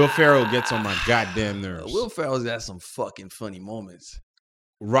 Will Ferrell gets on my goddamn nerves. Will Ferrell's got some fucking funny moments.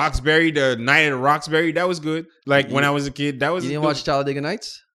 Roxbury, the Night at Roxbury, that was good. Like when You- I was a kid, that was. You didn't good. watch Talladega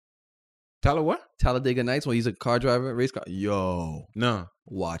Nights? Tyler what? Talladega Nights when he's a car driver, race car. Yo, No,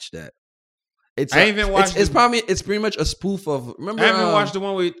 watch that. It's I even watched It's the- probably it's pretty much a spoof of. Remember, I haven't watched the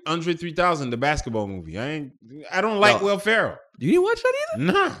one with Andre 3000, the basketball movie. I don't like No. Will Ferrell. You didn't watch that either.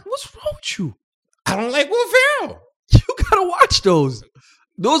 Nah, What's wrong with you? I don't like Will Ferrell. You gotta watch those.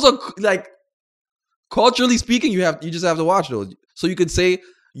 Those are like culturally speaking, you just have to watch those. So you could say,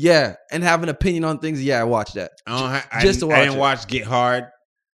 yeah, and have an opinion on things. Yeah, I watched that. Just to watch I didn't it. watch Get Hard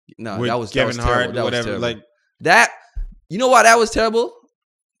No, with that was Kevin terrible. Hart, That was whatever. terrible. Like that. You know why that was terrible?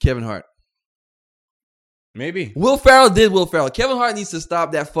 Kevin Hart. maybe. Will Ferrell did Will Ferrell. Kevin Hart needs to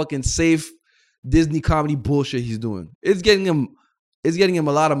stop that fucking safe Disney comedy bullshit he's doing. It's getting him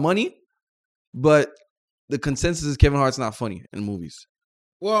a lot of money, but the consensus is Kevin Hart's not funny in movies.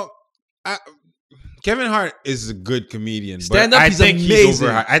 Well, Kevin Hart is a good comedian. Stand but up, I he's think amazing.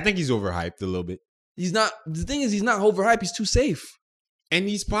 I think he's overhyped a little bit, He's not. The thing is, he's not overhyped. He's too safe. and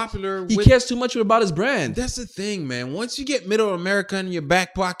he's popular. He cares too much about his brand. That's the thing, man. Once you get Middle America in your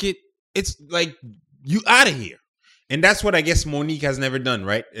back pocket, it's like you out of here. And that's what I guess Monique has never done,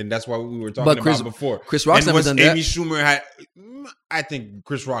 right? And that's why we were talking about before. Chris Rock's and never done that. Amy Schumer had. I think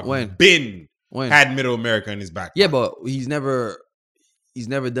Chris Rock When? When? had Middle America in his back. Yeah, pocket. but he's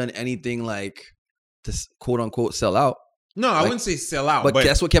never done anything like to quote unquote sell out. No, I wouldn't say sell out, But but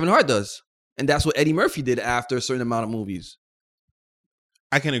that's what Kevin Hart does, and that's what Eddie Murphy did after a certain amount of movies.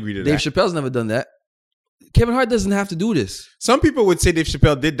 I can agree to Dave that. Chappelle's never done that. Kevin Hart doesn't have to do this. Some people would say Dave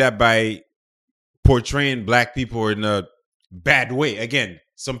Chappelle did that by portraying black people in a bad way. Again,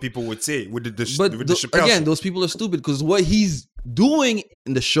 some people would say with the Chappelle again, show. those people are stupid because what he's doing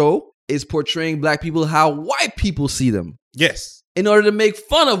in the show is portraying black people how white people see them Yes. in order to make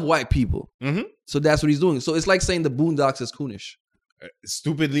fun of white people. Mm-hmm. So that's what he's doing. So it's like saying the Boondocks is coonish.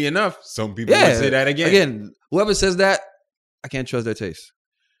 Stupidly enough, some people would say that again. Again, whoever says that, I can't trust their taste.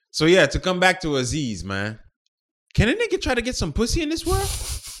 So yeah, to come back to Aziz, man. Can a nigga try to get some pussy in this world?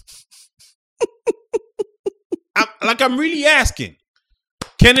 I'm really asking.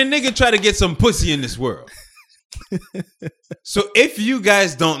 Can a nigga try to get some pussy in this world? So if you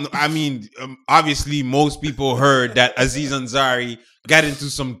guys don't know, I mean, obviously most people heard that Aziz Ansari got into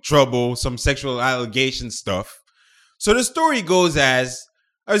some trouble, some sexual allegation stuff. So the story goes as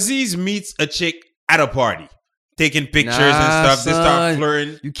Aziz meets a chick at a party, taking pictures and stuff. They start son.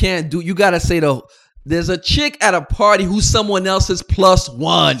 flirting. You gotta say there's a chick at a party who's someone else's plus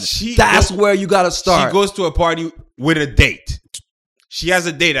one. That's where you gotta start. She goes to a party with a date. She has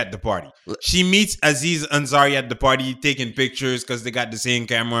a date at the party. She meets Aziz Ansari at the party, taking pictures because they got the same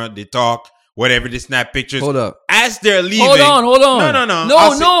camera. They talk, whatever. They snap pictures. Hold up. As they're leaving. Hold on.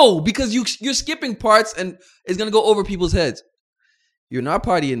 No. No, because you're skipping parts and it's gonna go over people's heads. you're not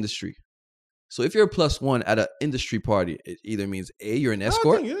part of the industry. So if you're a +1 at an industry party, it either means A, you're an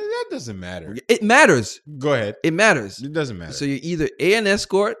escort. That doesn't matter. It matters. Go ahead. It matters. It doesn't matter. So you're either A, an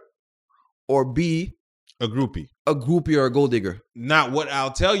escort, or B, a groupie. a groupie or a gold digger. Now, what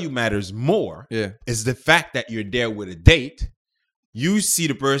I'll tell you matters more Yeah. is the fact that you're there with a date. You see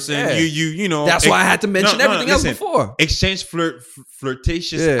the person. Yeah. You know. That's why I had to mention everything else listen. before. Exchange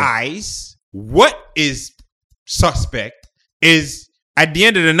flirtatious Yeah. eyes. What is suspect is at the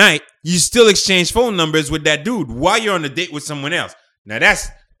end of the night, you still exchange phone numbers with that dude while you're on a date with someone else. Now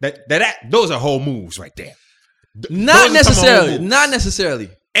those are whole moves right there. Not Those are some whole necessarily. moves. Not necessarily.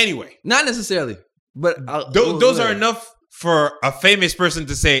 Anyway, Not necessarily. But those are enough for a famous person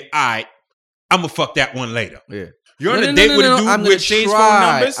to say, "All right, I'm gonna fuck that one later." Yeah. You're on a date with a dude I'm with gonna exchange try. phone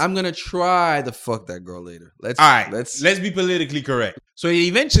numbers. I'm gonna try to fuck that girl later. All right, Let's let's be politically correct. So they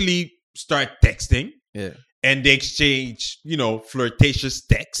eventually start texting, yeah. and they exchange, flirtatious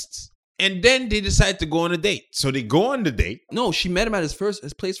texts, and then they decide to go on a date. So they go on the date. No, she met him at his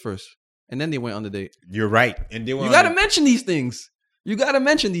place first, and then they went on the date. You're right, and they went. You gotta mention these things. You gotta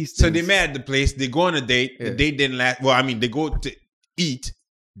mention these things. So they met at the place. They go on a date. Yeah. The date didn't last. Well, I mean, they go to eat.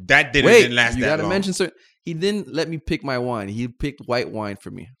 That didn't last you that gotta long. mention certain. He didn't let me pick my wine. He picked white wine for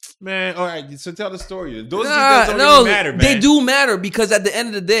me. Man, all right. So tell the story. Those details don't really matter, man. They do matter because at the end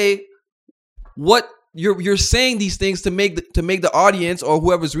of the day, what you're saying these things to make the audience or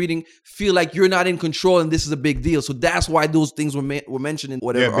whoever's reading feel like you're not in control and this is a big deal. So that's why those things were mentioned in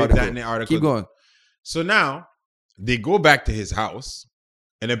whatever article. In the article. Keep going. So now they go back to his house,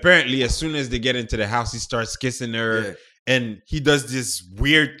 and apparently, as soon as they get into the house, he starts kissing her, Yeah. and he does this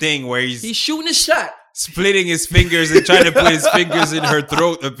weird thing where he's shooting his shot. splitting his fingers and trying to put his fingers in her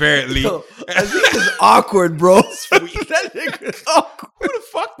throat. Apparently, Yo, Aziz is awkward, bro. That nigga is awkward. who the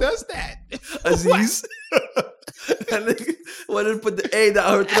fuck does that? Aziz. That nigga wanted to put the A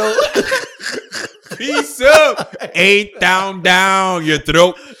down her throat. Peace up, A down your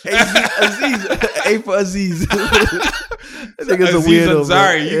throat. Aziz. A for Aziz. That nigga's a Aziz, weirdo, I'm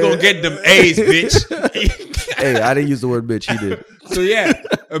sorry, you gonna get them A's, bitch. Hey, I didn't use the word bitch. He did. So yeah,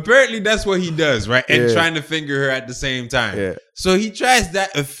 apparently that's what he does, right? And Yeah. trying to finger her at the same time. Yeah. So he tries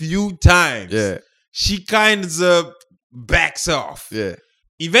that a few times. Yeah. She kind of backs off. Yeah.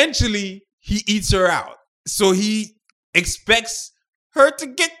 Eventually, he eats her out. So he expects her to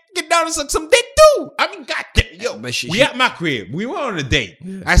get down and suck some dick too. I mean, goddamn, yo, But she- we at my crib. We were on a date.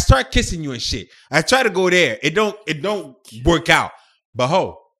 I start kissing you and shit. I try to go there. It don't work out. But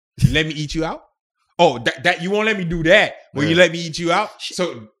ho, you let me eat you out? Oh, that you won't let me do that when you let me eat you out?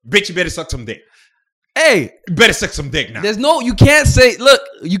 So, bitch, you better suck some dick. Hey, You better suck some dick now. you can't say, look,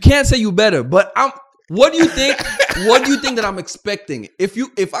 you can't say you better, but what do you think? What do you think that I'm expecting?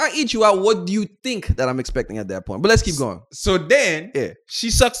 If I eat you out, what do you think that I'm expecting at that point? But let's keep going. So then, Yeah. she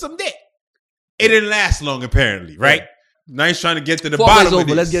sucks some dick. It didn't last long, apparently, right? Yeah. Now he's trying to get to the Foreplay's bottom of over.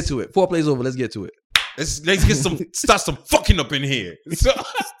 this. Let's get to it. Foreplay's over. Let's get to it. Let's get start some fucking up in here. So,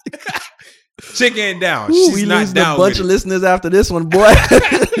 chick ain't down. She's we not losing down a bunch with of it. listeners after this one, boy.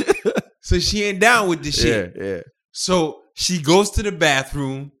 So she ain't down with this shit. Yeah. So she goes to the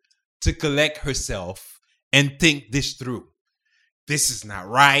bathroom to collect herself and think this through. This is not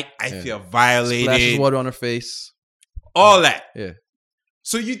right. I feel violated. Splashes water on her face. All that. Yeah.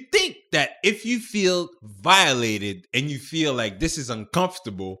 So you think that if you feel violated and you feel like this is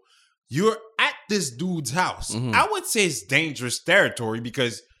uncomfortable, you're at this dude's house. Mhm. I would say it's dangerous territory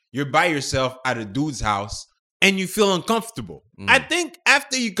because you're by yourself at a dude's house and you feel uncomfortable. I think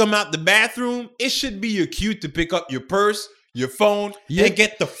after you come out the bathroom, it should be your cue to pick up your purse, your phone, and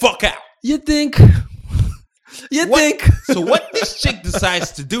get the fuck out. You think? You What- think? So what this chick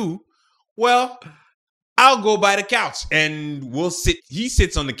decides to do, well, I'll go by the couch and we'll sit. He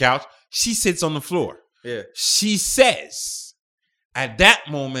sits on the couch. She sits on the floor. Yeah. She says, at that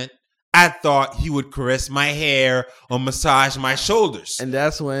moment, I thought he would caress my hair or massage my shoulders. And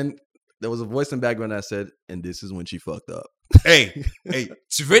that's when there was a voice in the background that said, and this is when she fucked up. hey,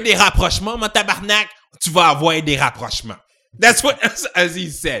 tu veux des rapprochements, mon tabarnak? Tu vas avoir des rapprochements. That's what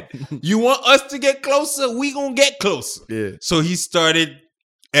Aziz said. You want us to get closer? We gonna get closer. Yeah. So he started,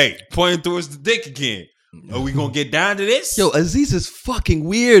 pointing towards the dick again. Are we gonna get down to this? Yo, Aziz is fucking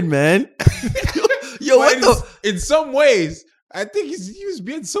weird, man. Yo, what But the? in some ways, I think he was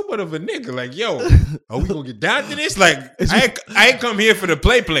being somewhat of a nigga. Like, yo, are we gonna get down to this? Like, I ain't come here for the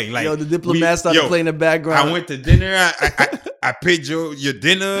play. Like, Yo, the diplomat started playing in the background. I went to dinner. I paid your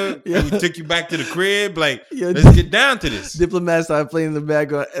dinner. Yeah. We took you back to the crib. Like, Yo, let's get down to this. Diplomat started playing in the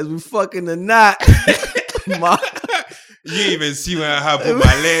background as we fucking the knot. You didn't even see when I put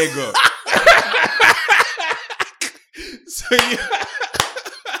my leg up. So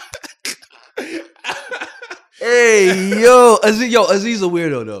Hey, Aziz a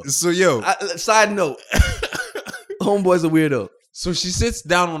weirdo though. So yo, Side note, homeboy's a weirdo. so she sits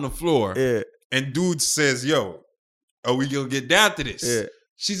down on the floor, Yeah, and dude says, "Yo, are we gonna get down to this?" yeah.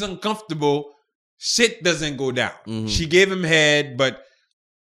 She's uncomfortable. Shit doesn't go down. Mhm. She gave him head, but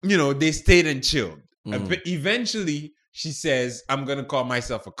they stayed and chilled. Mhm. Eventually, she says, "I'm gonna call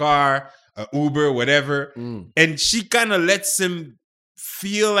myself a car, a Uber, whatever," Mm. and she kind of lets him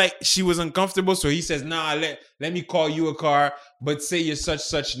feel like she was uncomfortable. So he says, "Nah, let me call you a car, but say your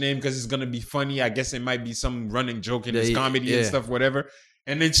such name because it's gonna be funny. I guess it might be some running joke in Yeah, his comedy and yeah. stuff, whatever."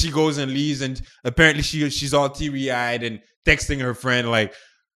 And then she goes and leaves, and apparently she's all teary eyed and texting her friend like,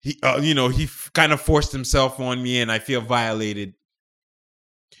 he kind of forced himself on me, and I feel violated.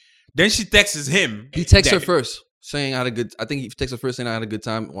 Then she texts him. He texts her that- first, saying I had a good. I think he texts her first, saying I had a good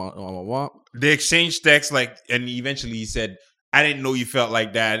time. Wah, wah, wah, wah. They exchanged texts, and eventually he said, "I didn't know you felt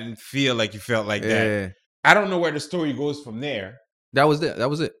like that. I didn't feel like you felt like that." Yeah, I don't know where the story goes from there that was it. That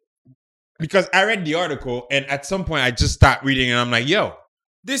was it. because I read the article, and at some point I just stopped reading, and I'm like, "Yo,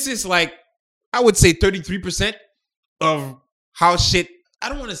 this is like, I would say 33% of how shit." I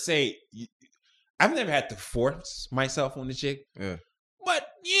don't want to say I've never had to force myself on the chick, Yeah. but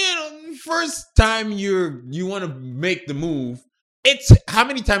first time you want to make the move, it's how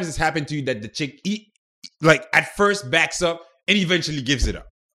many times it's happened to you that the chick at first backs up and eventually gives it up.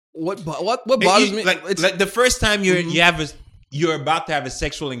 What bothers me? Like the first time you're about to have a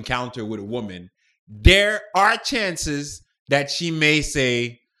sexual encounter with a woman, there are chances that she may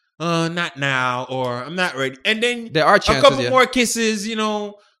say, "Not now," or "I'm not ready," and then There are chances, a couple yeah. more kisses,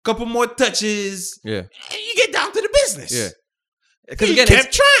 couple more touches, Yeah, and you get down to the business. yeah. Because He again,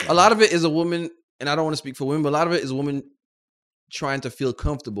 kept trying. a lot of it is a woman, and I don't want to speak for women, but a lot of it is a woman trying to feel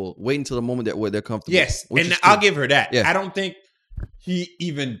comfortable, wait until the moment where they're comfortable. Yes, which and is I'll true. give her that. Yeah. I don't think he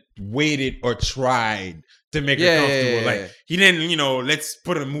even waited or tried to make Yeah, her comfortable. yeah. Like he didn't, let's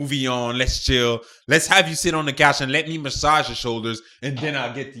put a movie on, let's chill, let's have you sit on the couch and let me massage your shoulders, and then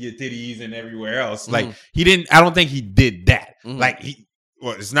I'll get to your titties and everywhere else. Like he didn't. I don't think he did that. Mhm. Like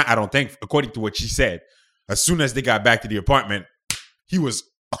it's not. I don't think, according to what she said, as soon as they got back to the apartment, he was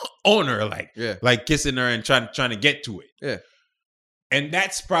on her, like kissing her and trying to get to it. Yeah. And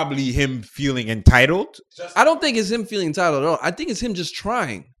that's probably him feeling entitled. I don't think it's him feeling entitled at all. I think it's him just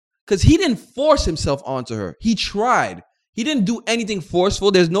trying. Because he didn't force himself onto her. He tried. He didn't do anything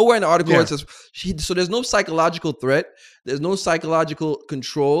forceful. There's nowhere in the article where it says, so there's no psychological threat. There's no psychological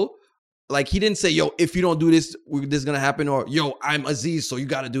control. Like he didn't say, "Yo, if you don't do this, this is going to happen." Or, "Yo, I'm Aziz, so you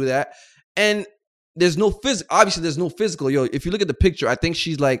got to do that." And there's no physical. Obviously, there's no physical. Yo, if you look at the picture, I think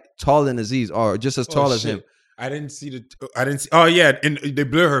she's like taller than Aziz or just as tall as him. I didn't see. Oh yeah, and they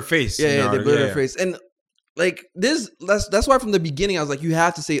blur her face. Yeah, they blurred her face, and like this. That's why from the beginning I was like, you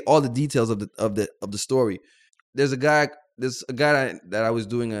have to say all the details of the story. There's a guy that I was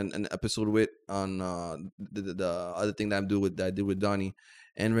doing an episode with on the other thing that I did with Donnie,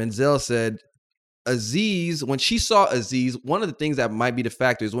 and Renzel said Aziz, when she saw Aziz, one of the things that might be the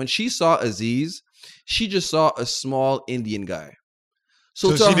factor is when she saw Aziz, she just saw a small Indian guy.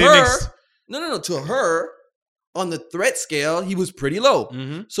 So to her, no, to her. On the threat scale, he was pretty low.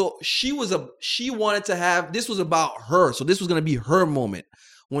 Mm-hmm. So she wanted to have, this was about her. So this was going to be her moment.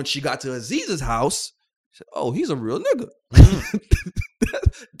 When she got to Aziz's house, she said, "Oh, he's a real nigga."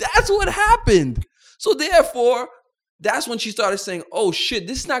 That's what happened. So therefore, that's when she started saying, "Oh shit,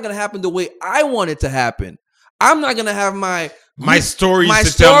 this is not going to happen the way I want it to happen. I'm not going to have my stories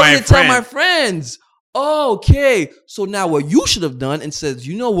to tell my friends." Okay. So now what you should have done and said,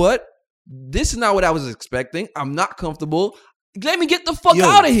 "You know what? This is not what I was expecting. I'm not comfortable. Let me get the fuck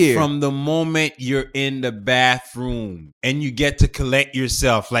out of here." From the moment you're in the bathroom and you get to collect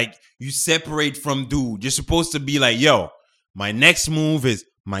yourself, like you separate from dude, you're supposed to be like, "Yo, my next move is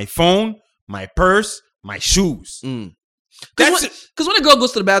my phone, my purse, my shoes." Because when a girl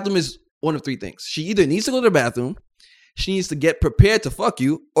goes to the bathroom, is one of three things. She either needs to go to the bathroom, she needs to get prepared to fuck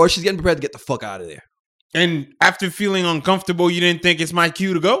you, or she's getting prepared to get the fuck out of there. And after feeling uncomfortable, you didn't think it's my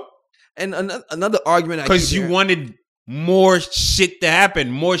cue to go? And another argument, because you wanted more shit to happen,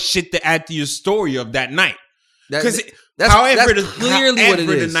 more shit to add to your story of that night. Because however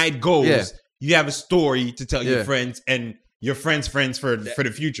the night goes, you have a story to tell your friends and your friends' friends for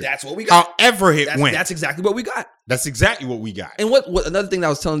the future. That's what we got. However it went. That's exactly what we got. That's exactly what we got. And what another thing that I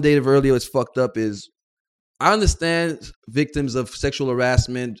was telling Dave earlier is fucked up is, I understand victims of sexual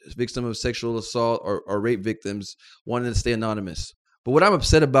harassment, victims of sexual assault or rape victims wanting to stay anonymous. But what I'm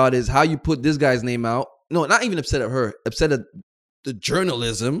upset about is how you put this guy's name out. No, not even upset at her. Upset at the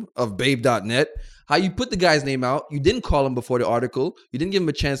journalism of Babe.net, how you put the guy's name out, you didn't call him before the article, you didn't give him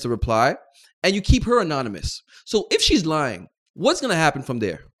a chance to reply, and you keep her anonymous. So if she's lying, what's gonna happen from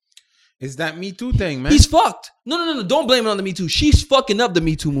there? It's that Me Too thing, man. He's fucked. No. Don't blame it on the Me Too. She's fucking up the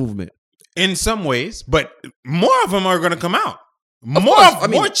Me Too movement. In some ways, but more of them are gonna come out. Course.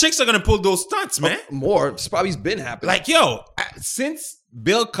 More chicks are gonna pull those stunts, man. More. It's probably been happening. Like, yo, since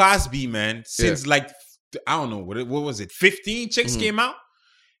Bill Cosby, man, since like, I don't know, what was it, 15 chicks came out?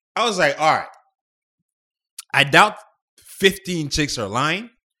 I was like, all right, I doubt 15 chicks are lying,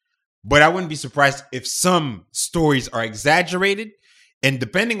 but I wouldn't be surprised if some stories are exaggerated. And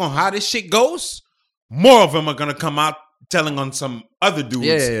depending on how this shit goes, more of them are going to come out telling on some other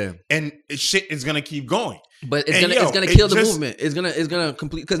dudes. Yeah. And shit is going to keep going. But it's gonna kill the movement. It's gonna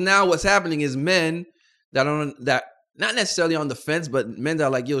complete, because now what's happening is men that not necessarily on the fence, but men that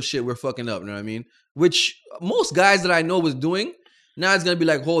are like, yo, shit, we're fucking up. You know what I mean? Which most guys that I know was doing. Now it's gonna be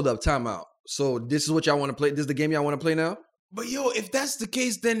like, hold up, time out. So this is what y'all want to play. This is the game y'all want to play now. But yo, if that's the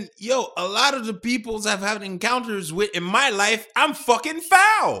case, then yo, a lot of the peoples I've had encounters with in my life, I'm fucking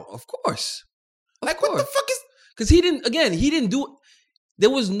foul. Of course. What the fuck is? Because he didn't do. There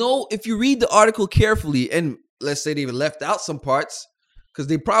was no. If you read the article carefully, and let's say they even left out some parts, because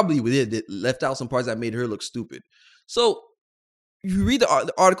they probably did. They left out some parts that made her look stupid. So if you read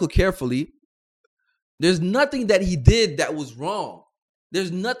the article carefully, there's nothing that he did that was wrong.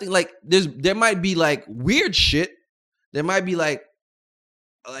 There's nothing like there might be like weird shit. There might be like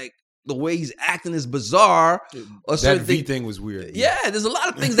the way he's acting is bizarre. Or That V thing was weird. Yeah, there's a lot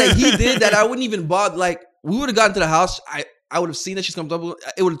of things that he did that I wouldn't even bother. Like, we would have gotten to the house, I would have seen that she's comfortable.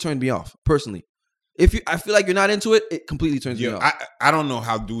 It would have turned me off personally. I feel like you're not into it, it completely turns me off. I don't know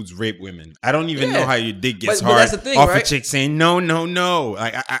how dudes rape women. I don't even know how your dick gets but hard that's the thing, off right? a chick saying no.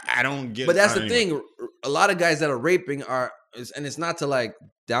 Like I don't get. But that's the thing. A lot of guys that are raping and it's not to like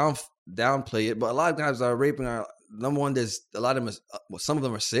downplay it, but a lot of guys that are raping are, number one, there's a lot of them. Some of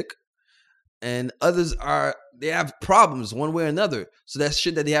them are sick, and others they have problems one way or another. So that's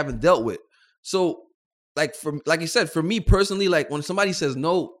shit that they haven't dealt with. So like you said, for me personally, like when somebody says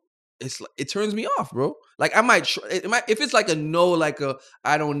no, it turns me off, bro. Like I might if it's like a no, like a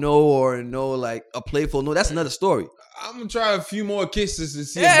I don't know, or a no, like a playful no, that's another story. I'm gonna try a few more kisses to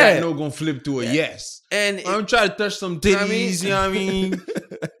see if that no gonna flip to a yes. And I'm gonna try to touch some titties, you know what I mean?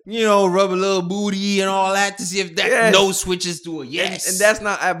 You know, rub a little booty and all that to see if that no switches to a yes. And that's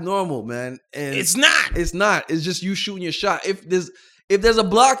not abnormal, man. And it's not. It's not. It's just you shooting your shot. If there's a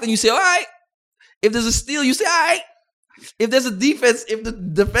block, then you say, all right. If there's a steal, you say, all right. If there's a defense, if the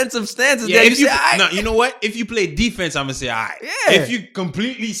defensive stance is there, you say, all right. No, you know what? If you play defense, I'm gonna say, all right. Yeah. If you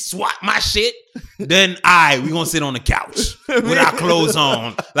completely swat my shit, then we gonna sit on the couch with our clothes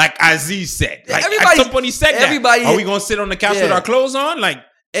on, like Aziz said. Like at some point he said that. Are we gonna sit on the couch with our clothes on? Like,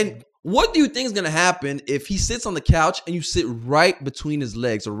 and what do you think is gonna happen if he sits on the couch and you sit right between his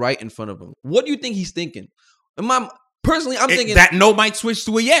legs or right in front of him? What do you think he's thinking? I'm thinking that no might switch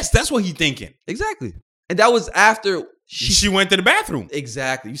to a yes. That's what he's thinking. Exactly. And that was after she went to the bathroom.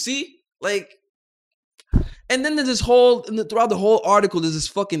 Exactly. You see? Like, and then there's this throughout the whole article, there's this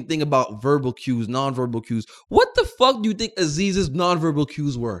fucking thing about verbal cues, nonverbal cues. What the fuck do you think Aziz's nonverbal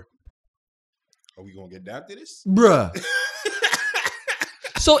cues were? Are we gonna get down to this? Bruh.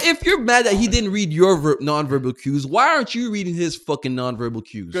 So if you're mad that he didn't read your nonverbal cues, why aren't you reading his fucking nonverbal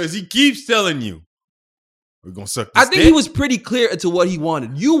cues? Because he keeps telling you, we're gonna suck this I think dick. he was pretty clear into what he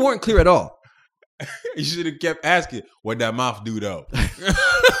wanted. You weren't clear at all. You should have kept asking, what that mouth do though?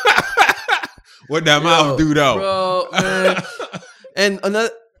 What that mouth do though? Bro, man. And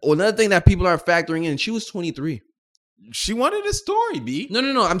another thing that people aren't factoring in, she was 23. She wanted a story, B.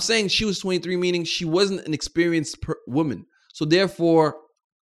 No. I'm saying she was 23, meaning she wasn't an experienced woman. So therefore,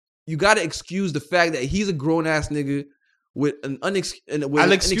 you got to excuse the fact that he's a grown ass nigga with an I'll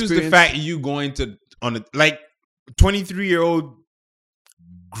excuse the fact you going to on a 23-year-old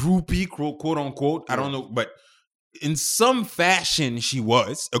groupie, quote unquote. I don't know, but in some fashion, she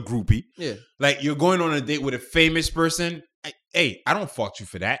was a groupie. Yeah, like you're going on a date with a famous person. Hey, I don't fault you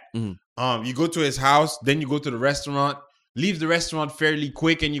for that. Mm-hmm. You go to his house, then you go to the restaurant, leave the restaurant fairly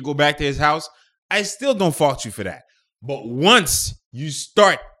quick, and you go back to his house. I still don't fault you for that. But once you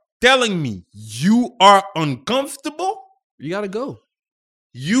start telling me you are uncomfortable, you gotta go.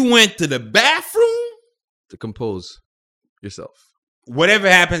 You went to the bathroom to compose yourself. Whatever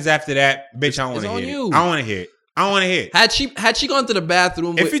happens after that, bitch, I don't want to hear you. it. I don't want to hear it. I don't want to hear it. Had she gone to the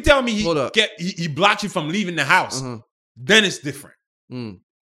bathroom, if you tell me he blocked you from leaving the house, then it's different.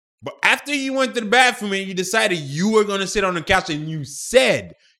 But after you went to the bathroom and you decided you were going to sit on the couch and you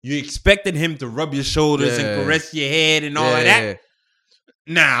said you expected him to rub your shoulders and caress your head and all of that,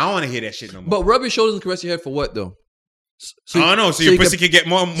 Nah, I don't want to hear that shit no more. But rub your shoulders and caress your head for what though? I don't know. So your pussy could get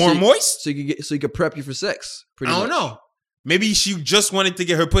more moist? So you could prep you for sex. I don't know. Maybe she just wanted to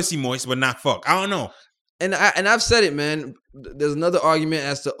get her pussy moist, but not fuck. I don't know. And I've said it, man. There's another argument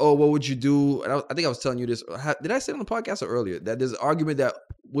as to, what would you do? And I think I was telling you this. Did I say it on the podcast or earlier? That there's an argument that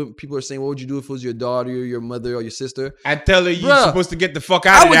when people are saying, what would you do if it was your daughter, your mother, or your sister? I tell her you're supposed to get the fuck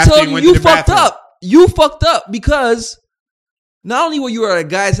out of there after you went you to the fucked bathroom. up. You fucked up because not only were you at a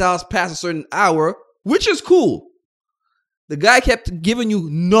guy's house past a certain hour, which is cool. The guy kept giving you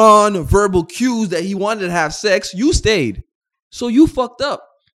non-verbal cues that he wanted to have sex. You stayed. So you fucked up.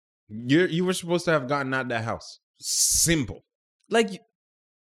 You were supposed to have gotten out of that house. Simple. There's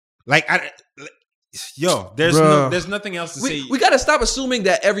nothing else to say. We got to stop assuming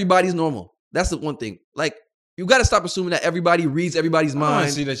that everybody's normal. That's the one thing. Like, you got to stop assuming that everybody reads everybody's I don't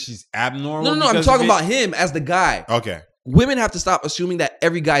mind. see that she's abnormal. No, I'm talking about him as the guy. Okay. Women have to stop assuming that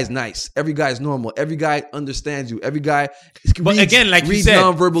every guy's nice, every guy's normal, every guy understands you, every guy But again, like you said,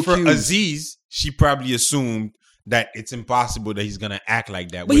 nonverbal for cues. Aziz, she probably assumed that it's impossible that he's gonna act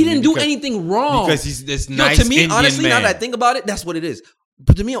like that. But he didn't do anything wrong. Because he's this nice to me, Indian honestly, man. now that I think about it, that's what it is.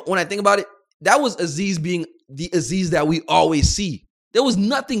 But to me, when I think about it, that was Aziz being the Aziz that we always see. There was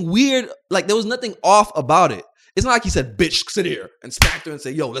nothing weird, like there was nothing off about it. It's not like he said, bitch, sit here and smacked her and say,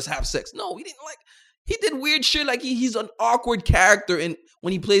 yo, let's have sex. No, he didn't he did weird shit like he's an awkward character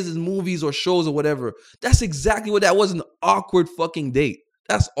when he plays his movies or shows or whatever. That's exactly what that was, an awkward fucking date.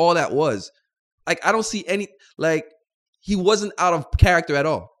 That's all that was. Like, I don't see any, like, he wasn't out of character at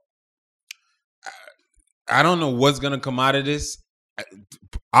all. I don't know what's going to come out of this.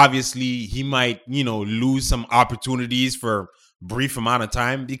 Obviously, he might, lose some opportunities for a brief amount of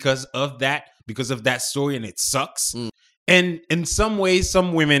time because of that story, and it sucks. And in some ways,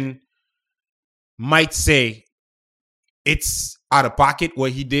 some women might say it's out of pocket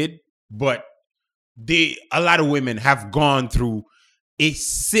what he did, but a lot of women have gone through a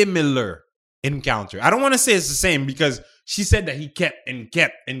similar encounter. I don't want to say it's the same because she said that he kept and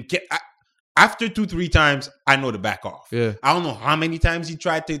kept and kept. After 2-3 times, I know to back off. Yeah. I don't know how many times he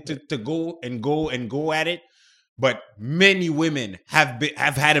tried to go at it, but many women have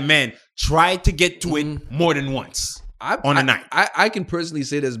had a man try to get to it more than once on a night. I can personally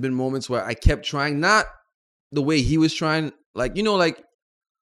say there's been moments where I kept trying, not the way he was trying. Like,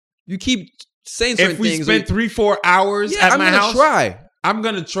 you keep saying certain things. If we spent 3-4 hours at my house, I'm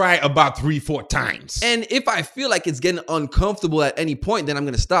going to try about 3-4 times. And if I feel like it's getting uncomfortable at any point, then I'm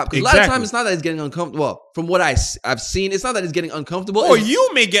going to stop. Because a lot of times it's not that it's getting uncomfortable. Well, from what I've seen, it's not that it's getting uncomfortable. Or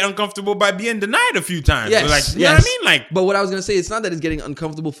you may get uncomfortable by being denied a few times. Yes, you know what I mean? Like, but what I was going to say, it's not that it's getting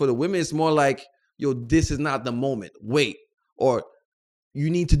uncomfortable for the women. It's more like, yo, this is not the moment. Wait. Or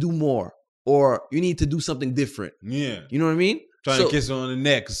you need to do more. Or you need to do something different. Yeah. You know what I mean? Trying to kiss her on the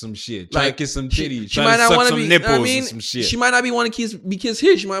neck or some shit. Trying to kiss some titties. She might not want to be nipples or some shit. She might not be want to be kissed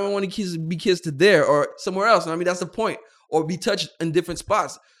here. She might want to be kissed to there or somewhere else. I mean, that's the point. Or be touched in different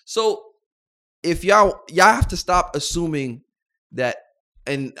spots. So if y'all have to stop assuming that,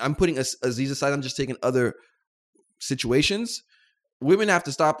 and I'm putting Aziz aside, I'm just taking other situations. Women have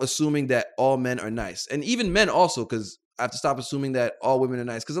to stop assuming that all men are nice. And even men also, because I have to stop assuming that all women are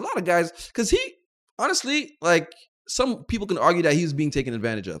nice. Because a lot of guys, because he, honestly, like, some people can argue that he was being taken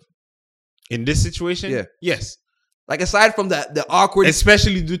advantage of. In this situation? Yeah. Yes. Like, aside from the awkward...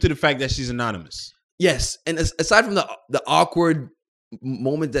 Especially due to the fact that she's anonymous. Yes. And aside from the awkward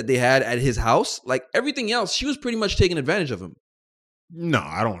moment that they had at his house, like, everything else, she was pretty much taking advantage of him. No,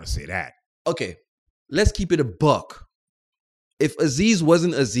 I don't want to say that. Okay. Let's keep it a buck. If Aziz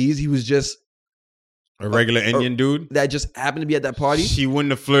wasn't Aziz, he was just... A regular Indian dude that just happened to be at that party. She wouldn't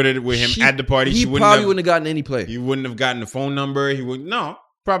have flirted with him at the party. He probably wouldn't have gotten any play. He wouldn't have gotten the phone number. No,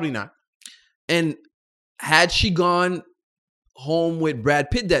 probably not. And had she gone home with Brad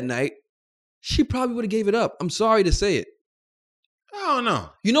Pitt that night, she probably would have gave it up. I'm sorry to say it. I don't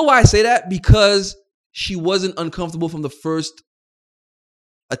know. You know why I say that? Because she wasn't uncomfortable from the first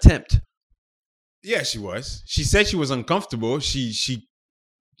attempt. Yeah, she was. She said she was uncomfortable. She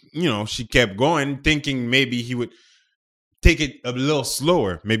kept going, thinking maybe he would take it a little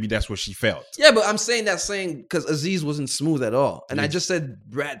slower. Maybe that's what she felt. Yeah, but I'm saying because Aziz wasn't smooth at all. And I just said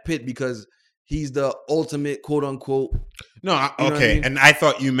Brad Pitt because he's the ultimate quote unquote. No, okay. I mean? And I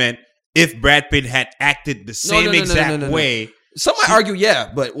thought you meant if Brad Pitt had acted the same exact way. Some might argue,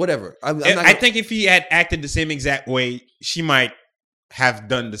 yeah, but whatever. I think if he had acted the same exact way, she might have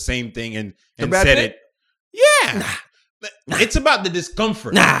done the same thing and said it. Yeah. Nah. It's about the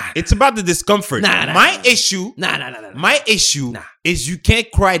discomfort. It's about the discomfort. My issue is you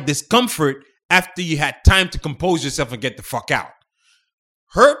can't cry discomfort after you had time to compose yourself and get the fuck out.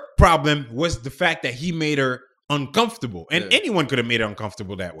 Her problem was the fact that he made her uncomfortable. And Yeah. anyone could have made her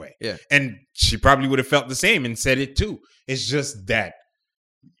uncomfortable that way. Yeah. And she probably would have felt the same and said it too. It's just that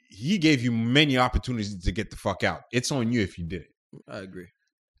he gave you many opportunities to get the fuck out. It's on you if you did it. I agree.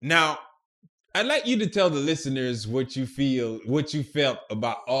 Now, I'd like you to tell the listeners what you felt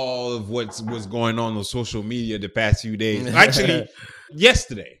about all of what was going on social media the past few days. Actually,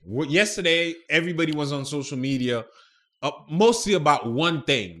 yesterday, everybody was on social media mostly about one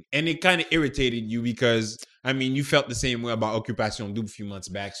thing, and it kind of irritated you because, I mean, you felt the same way about Occupation Double a few months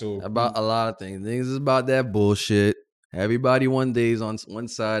back. So About a lot of things. Things is about that bullshit. Everybody one day is on one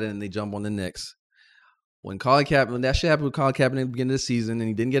side and they jump on the next. When that shit happened with Colin Kaepernick at the beginning of the season and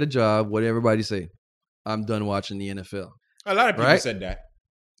he didn't get a job, what did everybody say? I'm done watching the NFL. a lot of people Right? said that.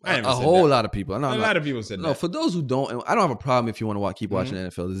 I never A said whole that. lot of people. A lot of people said No, that. for those who don't, and I don't have a problem if you want to keep watching the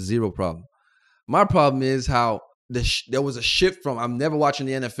NFL. There's zero problem. My problem is how there was a shift from I'm never watching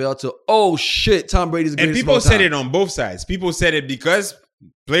the NFL to, oh shit, Tom Brady's the And greatest people of all said time. it on both sides. People said it because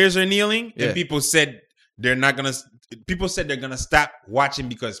players are kneeling, Yeah. and people said they're not gonna. People said they're gonna stop watching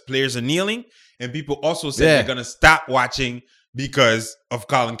because players are kneeling, and people also said Yeah. they're gonna stop watching because of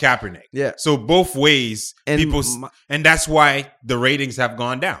Colin Kaepernick. Yeah. So both ways, And and that's why the ratings have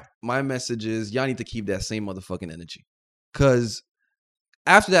gone down. My message is y'all need to keep that same motherfucking energy. Because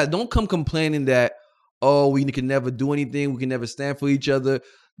after that, don't come complaining that, oh, we can never do anything. We can never stand for each other.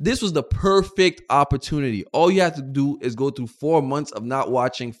 This was the perfect opportunity. All you have to do is go through 4 months of not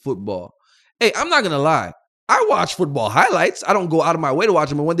watching football. Hey, I'm not going to lie. I watch football highlights. I don't go out of my way to watch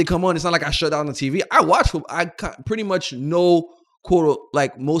them. But when they come on, it's not like I shut down the TV. I watch football. I pretty much know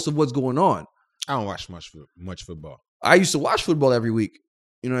like most of what's going on. I don't watch much football. I used to watch football every week.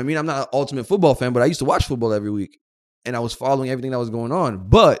 You know what I mean? I'm not an ultimate football fan, but I used to watch football every week. And I was following everything that was going on.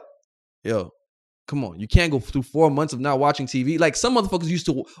 But, yo, come on. You can't go through 4 months of not watching TV. Like some motherfuckers used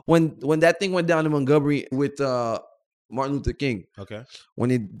to, when that thing went down in Montgomery with Martin Luther King, Okay. when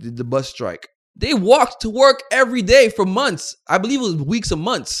they did the bus strike, they walked to work every day for months. I believe it was weeks or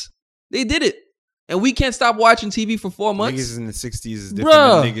months. They did it. And we can't stop watching TV for 4 months. Niggas in the 60s is different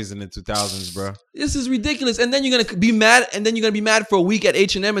Bruh. than niggas in the 2000s, bro. This is ridiculous. And then you're going to be mad. And then you're going to be mad for a week at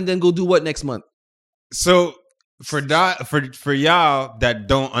H&M and then go do what next month? So for y'all that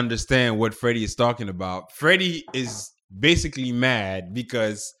don't understand what Freddie is talking about, Freddie is basically mad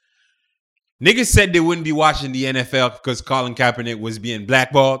because niggas said they wouldn't be watching the NFL because Colin Kaepernick was being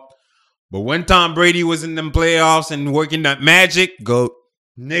blackballed. But when Tom Brady was in them playoffs and working that magic, GOAT.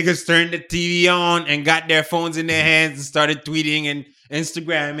 niggas turned the TV on and got their phones in their hands and started tweeting and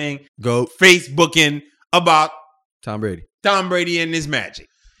Instagramming, GOAT. Facebooking about Tom Brady. Tom Brady and his magic.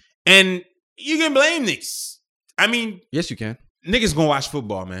 And you can blame niggas. I mean, Yes, you can. niggas gonna watch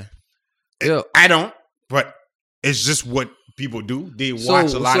football, man. Yeah. I don't, but it's just what people do. They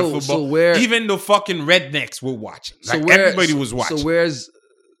watch a lot of football. So Even the fucking rednecks were watching. Like everybody was watching. So where's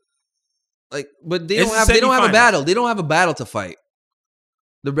like, but they It's don't have the they don't have a semifinals. battle. They don't have a battle to fight.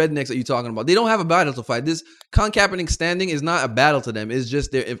 The rednecks that you're talking about, they don't have a battle to fight. This Colin Kaepernick standing is not a battle to them. It's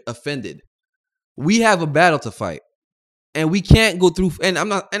just they're offended. We have a battle to fight, and we can't go through. And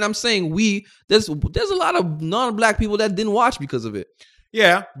I'm saying we. There's a lot of non-black people that didn't watch because of it.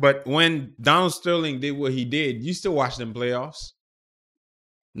 Yeah, but when Donald Sterling did what he did, you still watch them playoffs.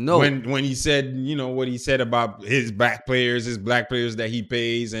 No, When he said, you know, what he said about his black players that he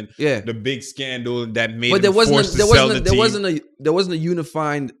pays, and Yeah. the big scandal that made but him there wasn't forced to sell the team. there wasn't a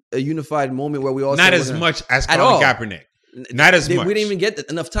unified moment where we all Not said as we're gonna- much as at Colin all. Kaepernick. Not as much. We didn't even get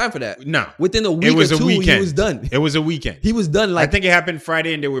enough time for that. No. Within a week It was or a two, weekend. he was done. It was a weekend. He was done. Like I think it happened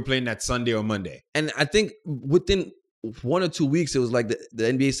Friday, and they were playing that Sunday or Monday. And I think within 1 or 2 weeks, it was like the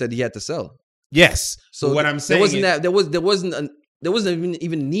NBA said he had to sell. Yes. So So what I'm saying there wasn't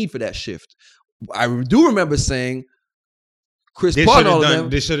even need for that shift. I do remember saying Chris they Paul should and all have of done. them.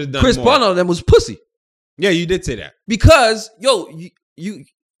 They should have done Chris more. Paul and all of them was pussy Yeah, you did say that. because you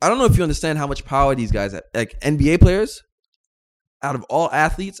I don't know if you understand how much power these guys have. Like NBA players, out of all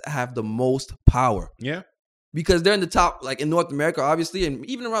athletes, have the most power Yeah, because they're in the top, like in North America, obviously, and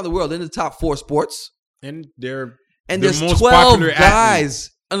even around the world, they're in the top 4 sports. and they're And the there's most 12 popular guys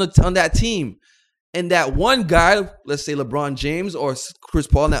on that team. And that one guy, let's say LeBron James or Chris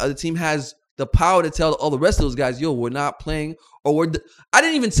Paul on that other team, has the power to tell all the rest of those guys, yo, we're not playing. Or I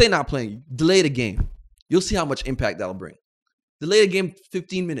didn't even say not playing. Delay the game. You'll see how much impact that'll bring. Delay the game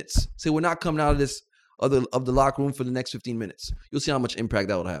 15 minutes. Say we're not coming out of this of the locker room for the next 15 minutes. You'll see how much impact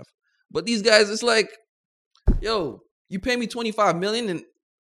that will have. But these guys, it's like, yo, you pay me $25 million and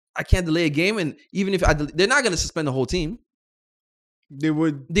I can't delay a game. And even if they're not going to suspend the whole team. They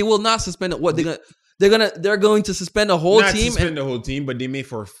would. They will not suspend it. What they're They're going to suspend the whole Not team. suspend the whole team, but they may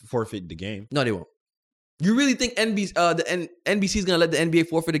forfeit the game. No, they won't. You really think NBC is gonna let the NBA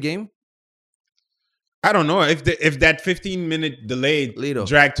forfeit a game? I don't know if that 15-minute delay Lito.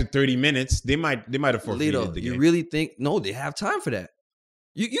 dragged to 30 minutes, they might have forfeited Lito, the game. you really think? No, they have time for that.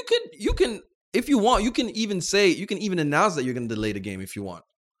 You can if you want, you can even announce that you're gonna delay the game if you want.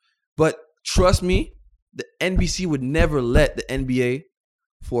 But trust me, the NBC would never let the NBA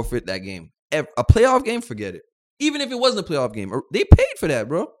forfeit that game. A playoff game, forget it. Even if it wasn't a playoff game, they paid for that,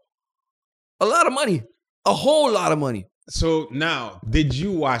 bro. A lot of money, a whole lot of money. So now, did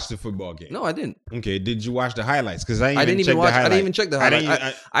you watch the football game? No, I didn't. Okay, did you watch the highlights? Because I didn't even check the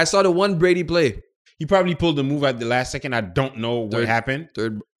highlights. I saw the one Brady play. He probably pulled the move at the last second. I don't know what happened.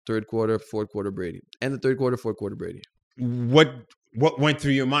 Third quarter, fourth quarter Brady, and the third quarter, fourth quarter Brady. What went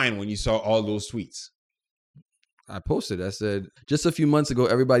through your mind when you saw all those tweets? I posted. I said just a few months ago,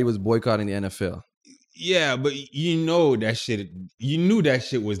 everybody was boycotting the NFL. Yeah, but you know that shit. You knew that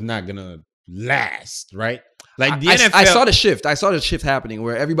shit was not gonna last, right? Like the NFL. I saw the shift. I saw the shift happening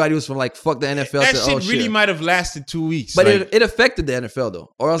where everybody was from like fuck the NFL. That to, shit really might have lasted 2 weeks, but like, it affected the NFL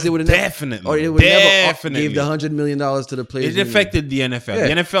though, or else they would have definitely, or it would never gave the $100 million to the players. It affected the NFL. Yeah.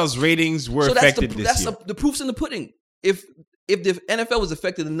 The NFL's ratings were affected this year. The proof's in the pudding. If the NFL was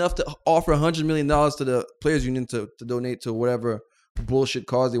affected enough to offer $100 million to the players union to donate to whatever bullshit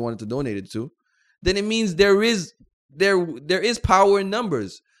cause they wanted to donate it to, then it means there is power in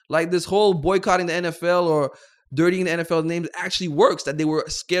numbers. Like this whole boycotting the NFL or dirtying the NFL names actually works. That they were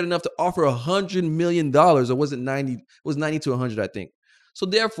scared enough to offer $100 million, or was it 90? It was 90 to 100, I think. So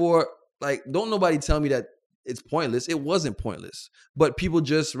therefore, like, don't nobody tell me that it's pointless. It wasn't pointless, but people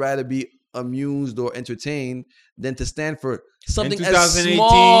just rather be amused or entertained than to stand for something as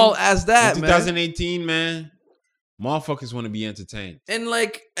small as that. In 2018, man, motherfuckers want to be entertained. And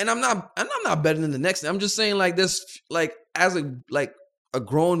I'm not better than the next. I'm just saying, like, this, like, as a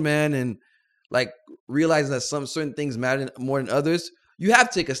grown man and like realizing that some certain things matter more than others, you have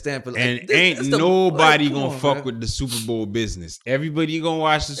to take a stand for. Like, and ain't nobody gonna fuck with the Super Bowl business. Everybody gonna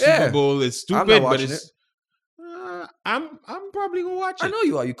watch the Super Bowl. It's stupid, but it's. I'm probably gonna watch it. I know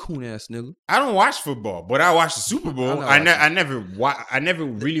you are, you coon ass nigga. I don't watch football, but I watch the Super Bowl. I never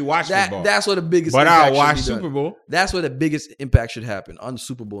really watched football. That's where the biggest. But I watch Super Bowl. That's where the biggest impact should happen, on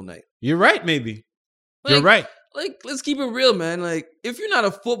Super Bowl night. You're right, maybe. You're right. Like, let's keep it real, man. Like, if you're not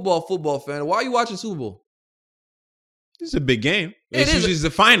a football fan, why are you watching Super Bowl? It's a big game. It's usually the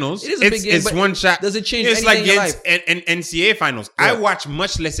finals. It is a big game. It's one shot. Does it change anything in your life? It's like NCAA finals. Yeah. I watch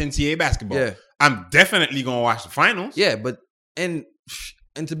much less NCAA basketball. Yeah. I'm definitely gonna watch the finals. Yeah, but and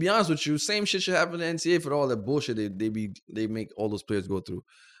to be honest with you, same shit should happen to NCAA for all that bullshit they make all those players go through.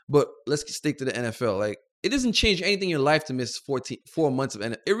 But let's stick to the NFL. Like, it doesn't change anything in your life to miss 4 months of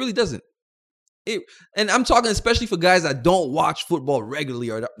NFL. It really doesn't. And I'm talking especially for guys that don't watch football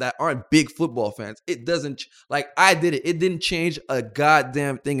regularly or that aren't big football fans. It doesn't, like, I did it. It didn't change a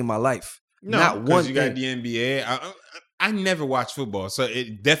goddamn thing in my life. No, not one thing. You got the NBA. I never watched football, so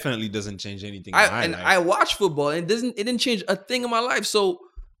it definitely doesn't change anything in my life. I watch football, and it didn't change a thing in my life. So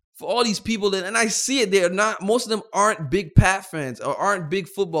for all these people and I see it, most of them aren't big Pat fans or aren't big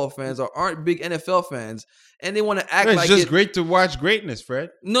football fans or aren't big NFL fans. And they want to act like it's just great to watch greatness, Fred.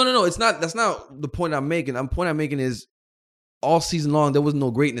 No. It's not. That's not the point I'm making. The point I'm making is all season long, there was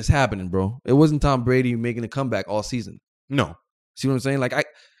no greatness happening, bro. It wasn't Tom Brady making a comeback all season. No. See what I'm saying? Like,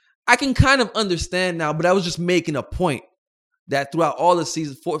 I can kind of understand now, but I was just making a point that throughout all the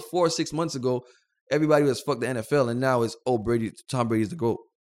seasons, 4 or 6 months ago, everybody was fuck the NFL, and now it's, Tom Brady's the GOAT.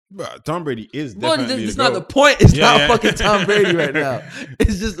 Bro, Tom Brady is definitely the GOAT. It's not the point. It's not fucking Tom Brady right now.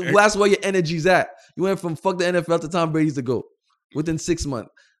 It's just that's where your energy's at. You went from fuck the NFL to Tom Brady's the GOAT within 6 months.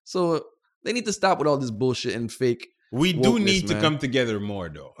 So they need to stop with all this bullshit and fake. We do need to come together more,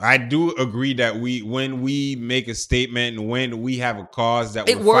 though. I do agree that when we make a statement, when we have a cause that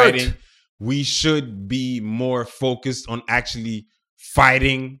we're fighting, we should be more focused on actually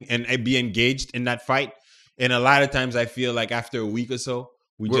fighting and be engaged in that fight. And a lot of times I feel like after a week or so,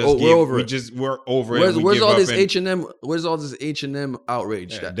 we're over it. Where's all this H&M? Where's all this H&M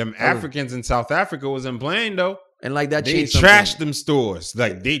outrage? Yeah, them Africans in South Africa wasn't playing though, and like that they trashed them stores.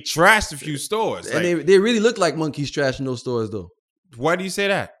 Like they trashed a few stores, and they really look like monkeys trashing those stores though. Why do you say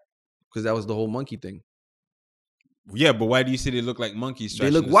that? Because that was the whole monkey thing. Yeah, but why do you say they look like monkeys?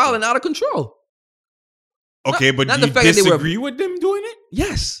 They look wild and out of control. Okay, but do you disagree with them doing it?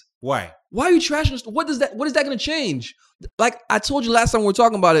 Yes. Why? Why are you trashing? What is that going to change? Like I told you last time we were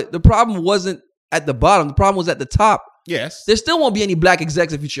talking about it, the problem wasn't at the bottom. The problem was at the top. Yes. There still won't be any black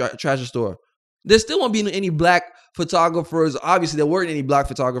execs if you trash a store. There still won't be any black photographers. Obviously, there weren't any black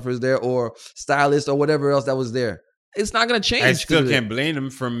photographers there or stylists or whatever else that was there. It's not going to change. I still can't blame them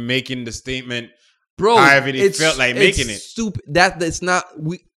for making the statement. Bro, however they felt like making it. Stupid. That's not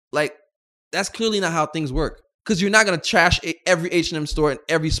that's clearly not how things work. Because you're not going to trash every H&M store in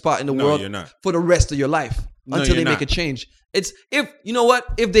every spot in the world for the rest of your life until they make a change. It's you know what?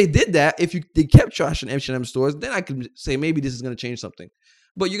 If they did that, they kept trashing H&M stores, then I could say maybe this is going to change something.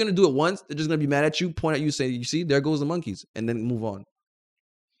 But you're going to do it once. They're just going to be mad at you, point at you, say, you see, there goes the monkeys, and then move on.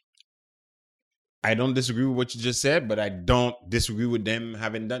 I don't disagree with what you just said, but I don't disagree with them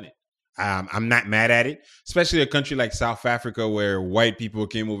having done it. I'm not mad at it, especially a country like South Africa where white people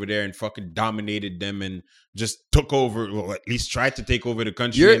came over there and fucking dominated them and just took over, or at least tried to take over the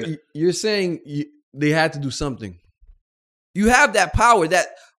country. You're saying they had to do something. You have that power. That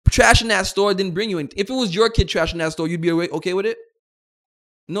trashing that store didn't bring you in. If it was your kid trashing that store, you'd be okay with it?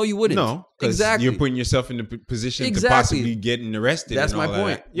 No, you wouldn't. No, exactly. You're putting yourself in the position to possibly getting arrested. That's my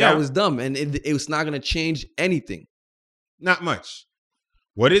point. That was dumb, and it was not going to change anything. Not much.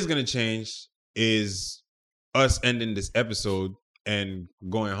 What is going to change is us ending this episode and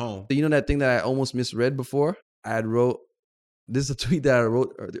going home. You know that thing that I almost misread before? This is a tweet that I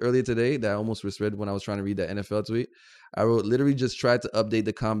wrote earlier today that I almost misread when I was trying to read that NFL tweet. I wrote, literally just tried to update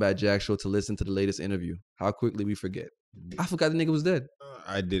the Combat Jack show to listen to the latest interview. How quickly we forget. I forgot the nigga was dead.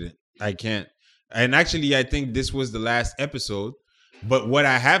 I didn't. I can't. And actually, I think this was the last episode. But what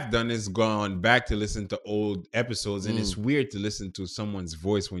I have done is gone back to listen to old episodes. And it's weird to listen to someone's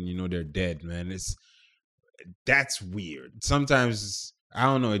voice when you know they're dead, man. That's weird. Sometimes, I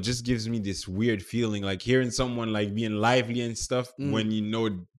don't know, it just gives me this weird feeling, like hearing someone like being lively and stuff when you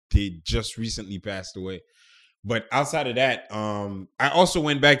know they just recently passed away. But outside of that, I also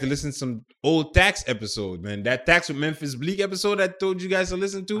went back to listen to some old Tax episode, man. That Tax with Memphis Bleak episode I told you guys to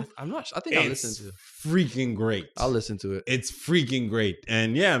listen to. I think I'll listen to it. Freaking great. I'll listen to it. It's freaking great.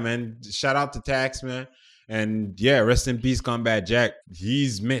 And yeah, man, shout out to Tax, man. And yeah, rest in peace, Combat Jack.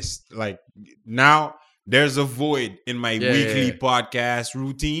 He's missed. Like now there's a void in my weekly podcast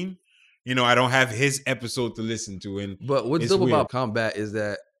routine. You know, I don't have his episode to listen to. But what's dope about Combat is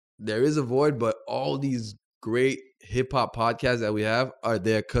that there is a void, but all these great hip hop podcasts that we have are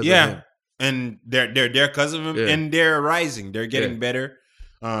there because of him. And they're there because of him, and they're rising. They're getting better.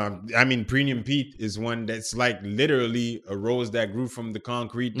 I mean, Premium Pete is one that's like literally a rose that grew from the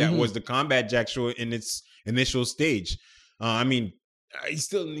concrete. That was the Combat Jack show in its initial stage. I mean, he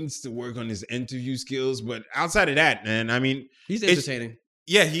still needs to work on his interview skills, but outside of that, man, I mean, he's entertaining.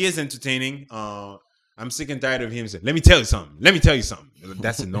 Yeah, he is entertaining. I'm sick and tired of him saying, "Let me tell you something. Let me tell you something."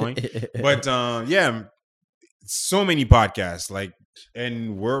 That's annoying. But yeah. So many podcasts,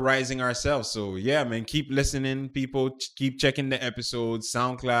 and we're rising ourselves. So yeah, man, keep listening, people. Keep checking the episodes.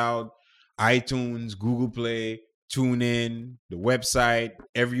 SoundCloud, iTunes, Google Play, TuneIn, the website,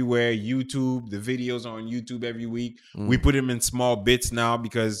 everywhere. YouTube, the videos are on YouTube every week. We put them in small bits now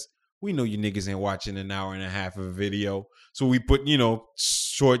because we know you niggas ain't watching an hour and a half of a video. So we put,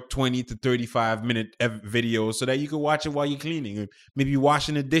 short 20 to 35 minute videos so that you can watch it while you're cleaning or maybe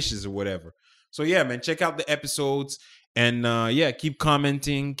washing the dishes or whatever. So yeah, man, check out the episodes and keep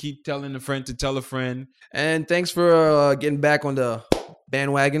commenting, keep telling a friend to tell a friend. And thanks for getting back on the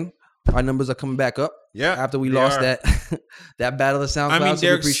bandwagon. Our numbers are coming back up. Yeah, after we lost that battle of SoundCloud. I mean,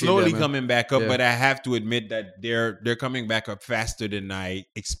 they're slowly coming back up, but I have to admit that they're coming back up faster than I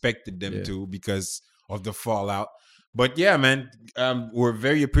expected them to because of the fallout. But yeah, man, we're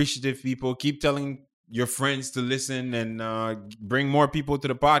very appreciative people. Keep telling your friends to listen and bring more people to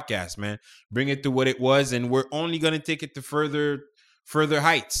the podcast, man. Bring it to what it was, and we're only going to take it to further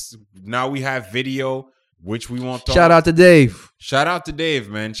heights. Now we have video, which we won't talk. Shout out to Dave. Shout out to Dave,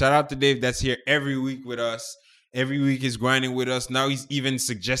 man. Shout out to Dave that's here every week with us. Every week he's grinding with us. Now he's even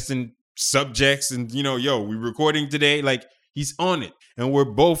suggesting subjects and, we're recording today. Like, he's on it. And we're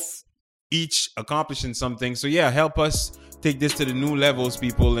both each accomplishing something. So yeah, help us take this to the new levels,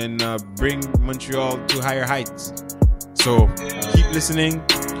 people, and bring Montreal to higher heights. So keep listening.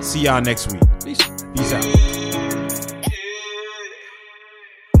 See y'all next week. Peace out.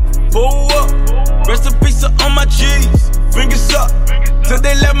 Pull up, rest in peace on my G's. Fingers up, till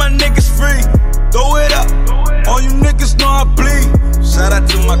they let my niggas free. Throw it up, all you niggas know I bleed. Shout out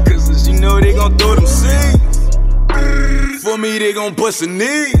to my cousins, they gon' throw them seeds. For me, they gon' bust a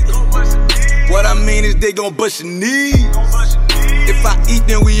knee. What I mean is they gon' bust a knee. If I eat,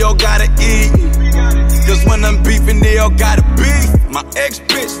 then we all gotta eat. Cause when I'm beefing, they all gotta beef. My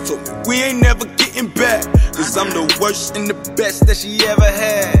ex-bitch told me we ain't never getting back, cause I'm the worst and the best that she ever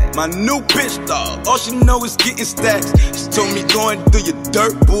had. My new bitch, dog, all she know is getting stacks. She told me going through your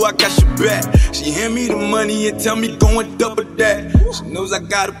dirt, boo, I got your back. She hand me the money and tell me go and double that. She knows I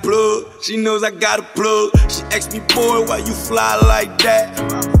got a plug, she knows I got a plug. She asked me, boy, why you fly like that?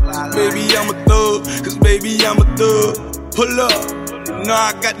 Baby, I'm a thug, cause baby, I'm a thug. Pull up, you know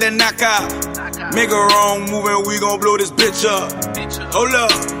I got that knockout. Make a wrong move and we gon' blow this bitch up. Hold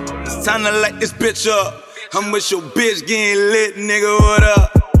up, it's time to light this bitch up. I'm with your bitch getting lit, nigga, what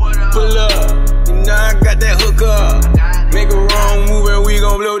up? Pull up, you know I got that hook up. Make a wrong move and we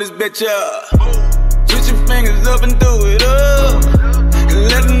gon' blow this bitch up. Switch your fingers up and throw it up, and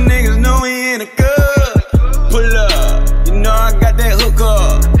let them niggas know we in the cut. Pull up, you know I got that hook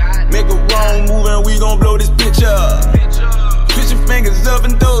up. Make a wrong move and we gon' blow this bitch up. Switch your fingers up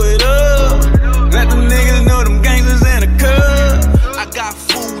and throw it up, let them niggas know them gangsters in the cut. I got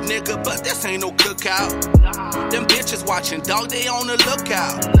food, nigga, but this ain't no cookout. Them bitches watching, dog, they on the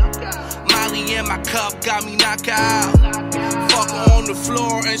lookout. Molly in my cup got me knocked out. Fuck her on the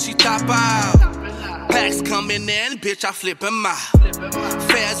floor and she top out. Packs coming in, bitch, I flip 'em out.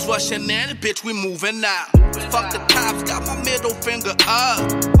 Feds rushing in, bitch, we moving out. Fuck the cops, got my middle finger up.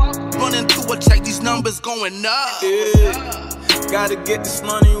 Running to a check, these numbers going up. Yeah. Gotta get this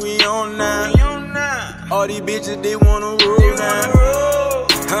money, we on now. All these bitches, they wanna roll now.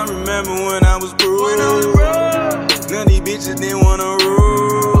 I remember when I was broke. None of these bitches, they wanna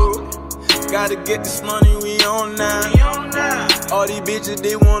roll. Gotta get this money, we on now. All these bitches,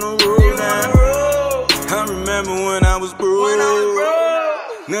 they wanna roll now. I remember when I was broke.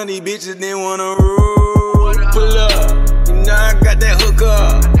 None of these bitches, they wanna roll. Pull up, you know I got that hook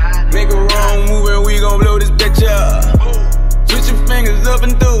up. Make a wrong move and we gon' blow this bitch up. Switch your fingers up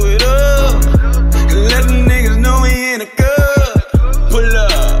and throw it up, and let them niggas know we in the cut. Pull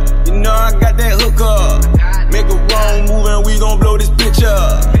up, you know I got that hook up. Make a wrong move and we gon' blow this bitch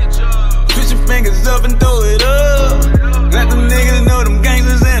up. Switch your fingers up and throw it up, let them niggas know them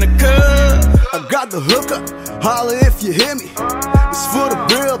gangsters in the cut. I got the hook up, holler if you hear me. It's for the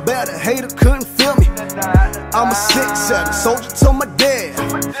real bad, a hater couldn't feel me. I'm a 6'7", soldier to my dad.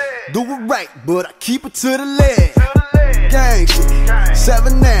 Do it right, but I keep it to the leg. Gang shit,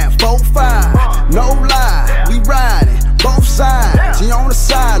 7'9", 4'5", no lie, we riding both sides. She on the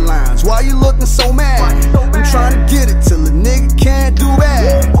sidelines, why you looking so mad? I'm trying to get it till a nigga can't do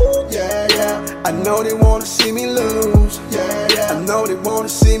that. Yeah, yeah, I know they wanna see me lose. Yeah, yeah, I know they wanna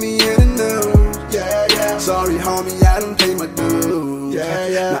see me in the news. Yeah, yeah, sorry homie, I done paid my dues. Yeah,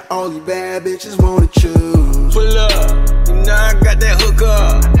 yeah, now all these bad bitches wanna choose. Pull up, you know I got that hook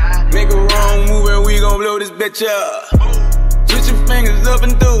up. Make a wrong move and we gon' blow this bitch up. Switch your fingers up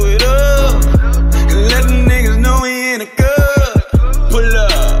and throw it up, and let them niggas know we in the cut. Pull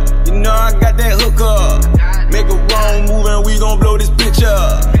up, you know I got that hook up. Make a wrong move and we gon' blow this bitch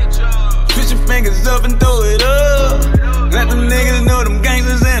up. Switch your fingers up and throw it up, let them niggas know them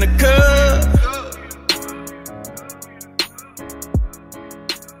gangsters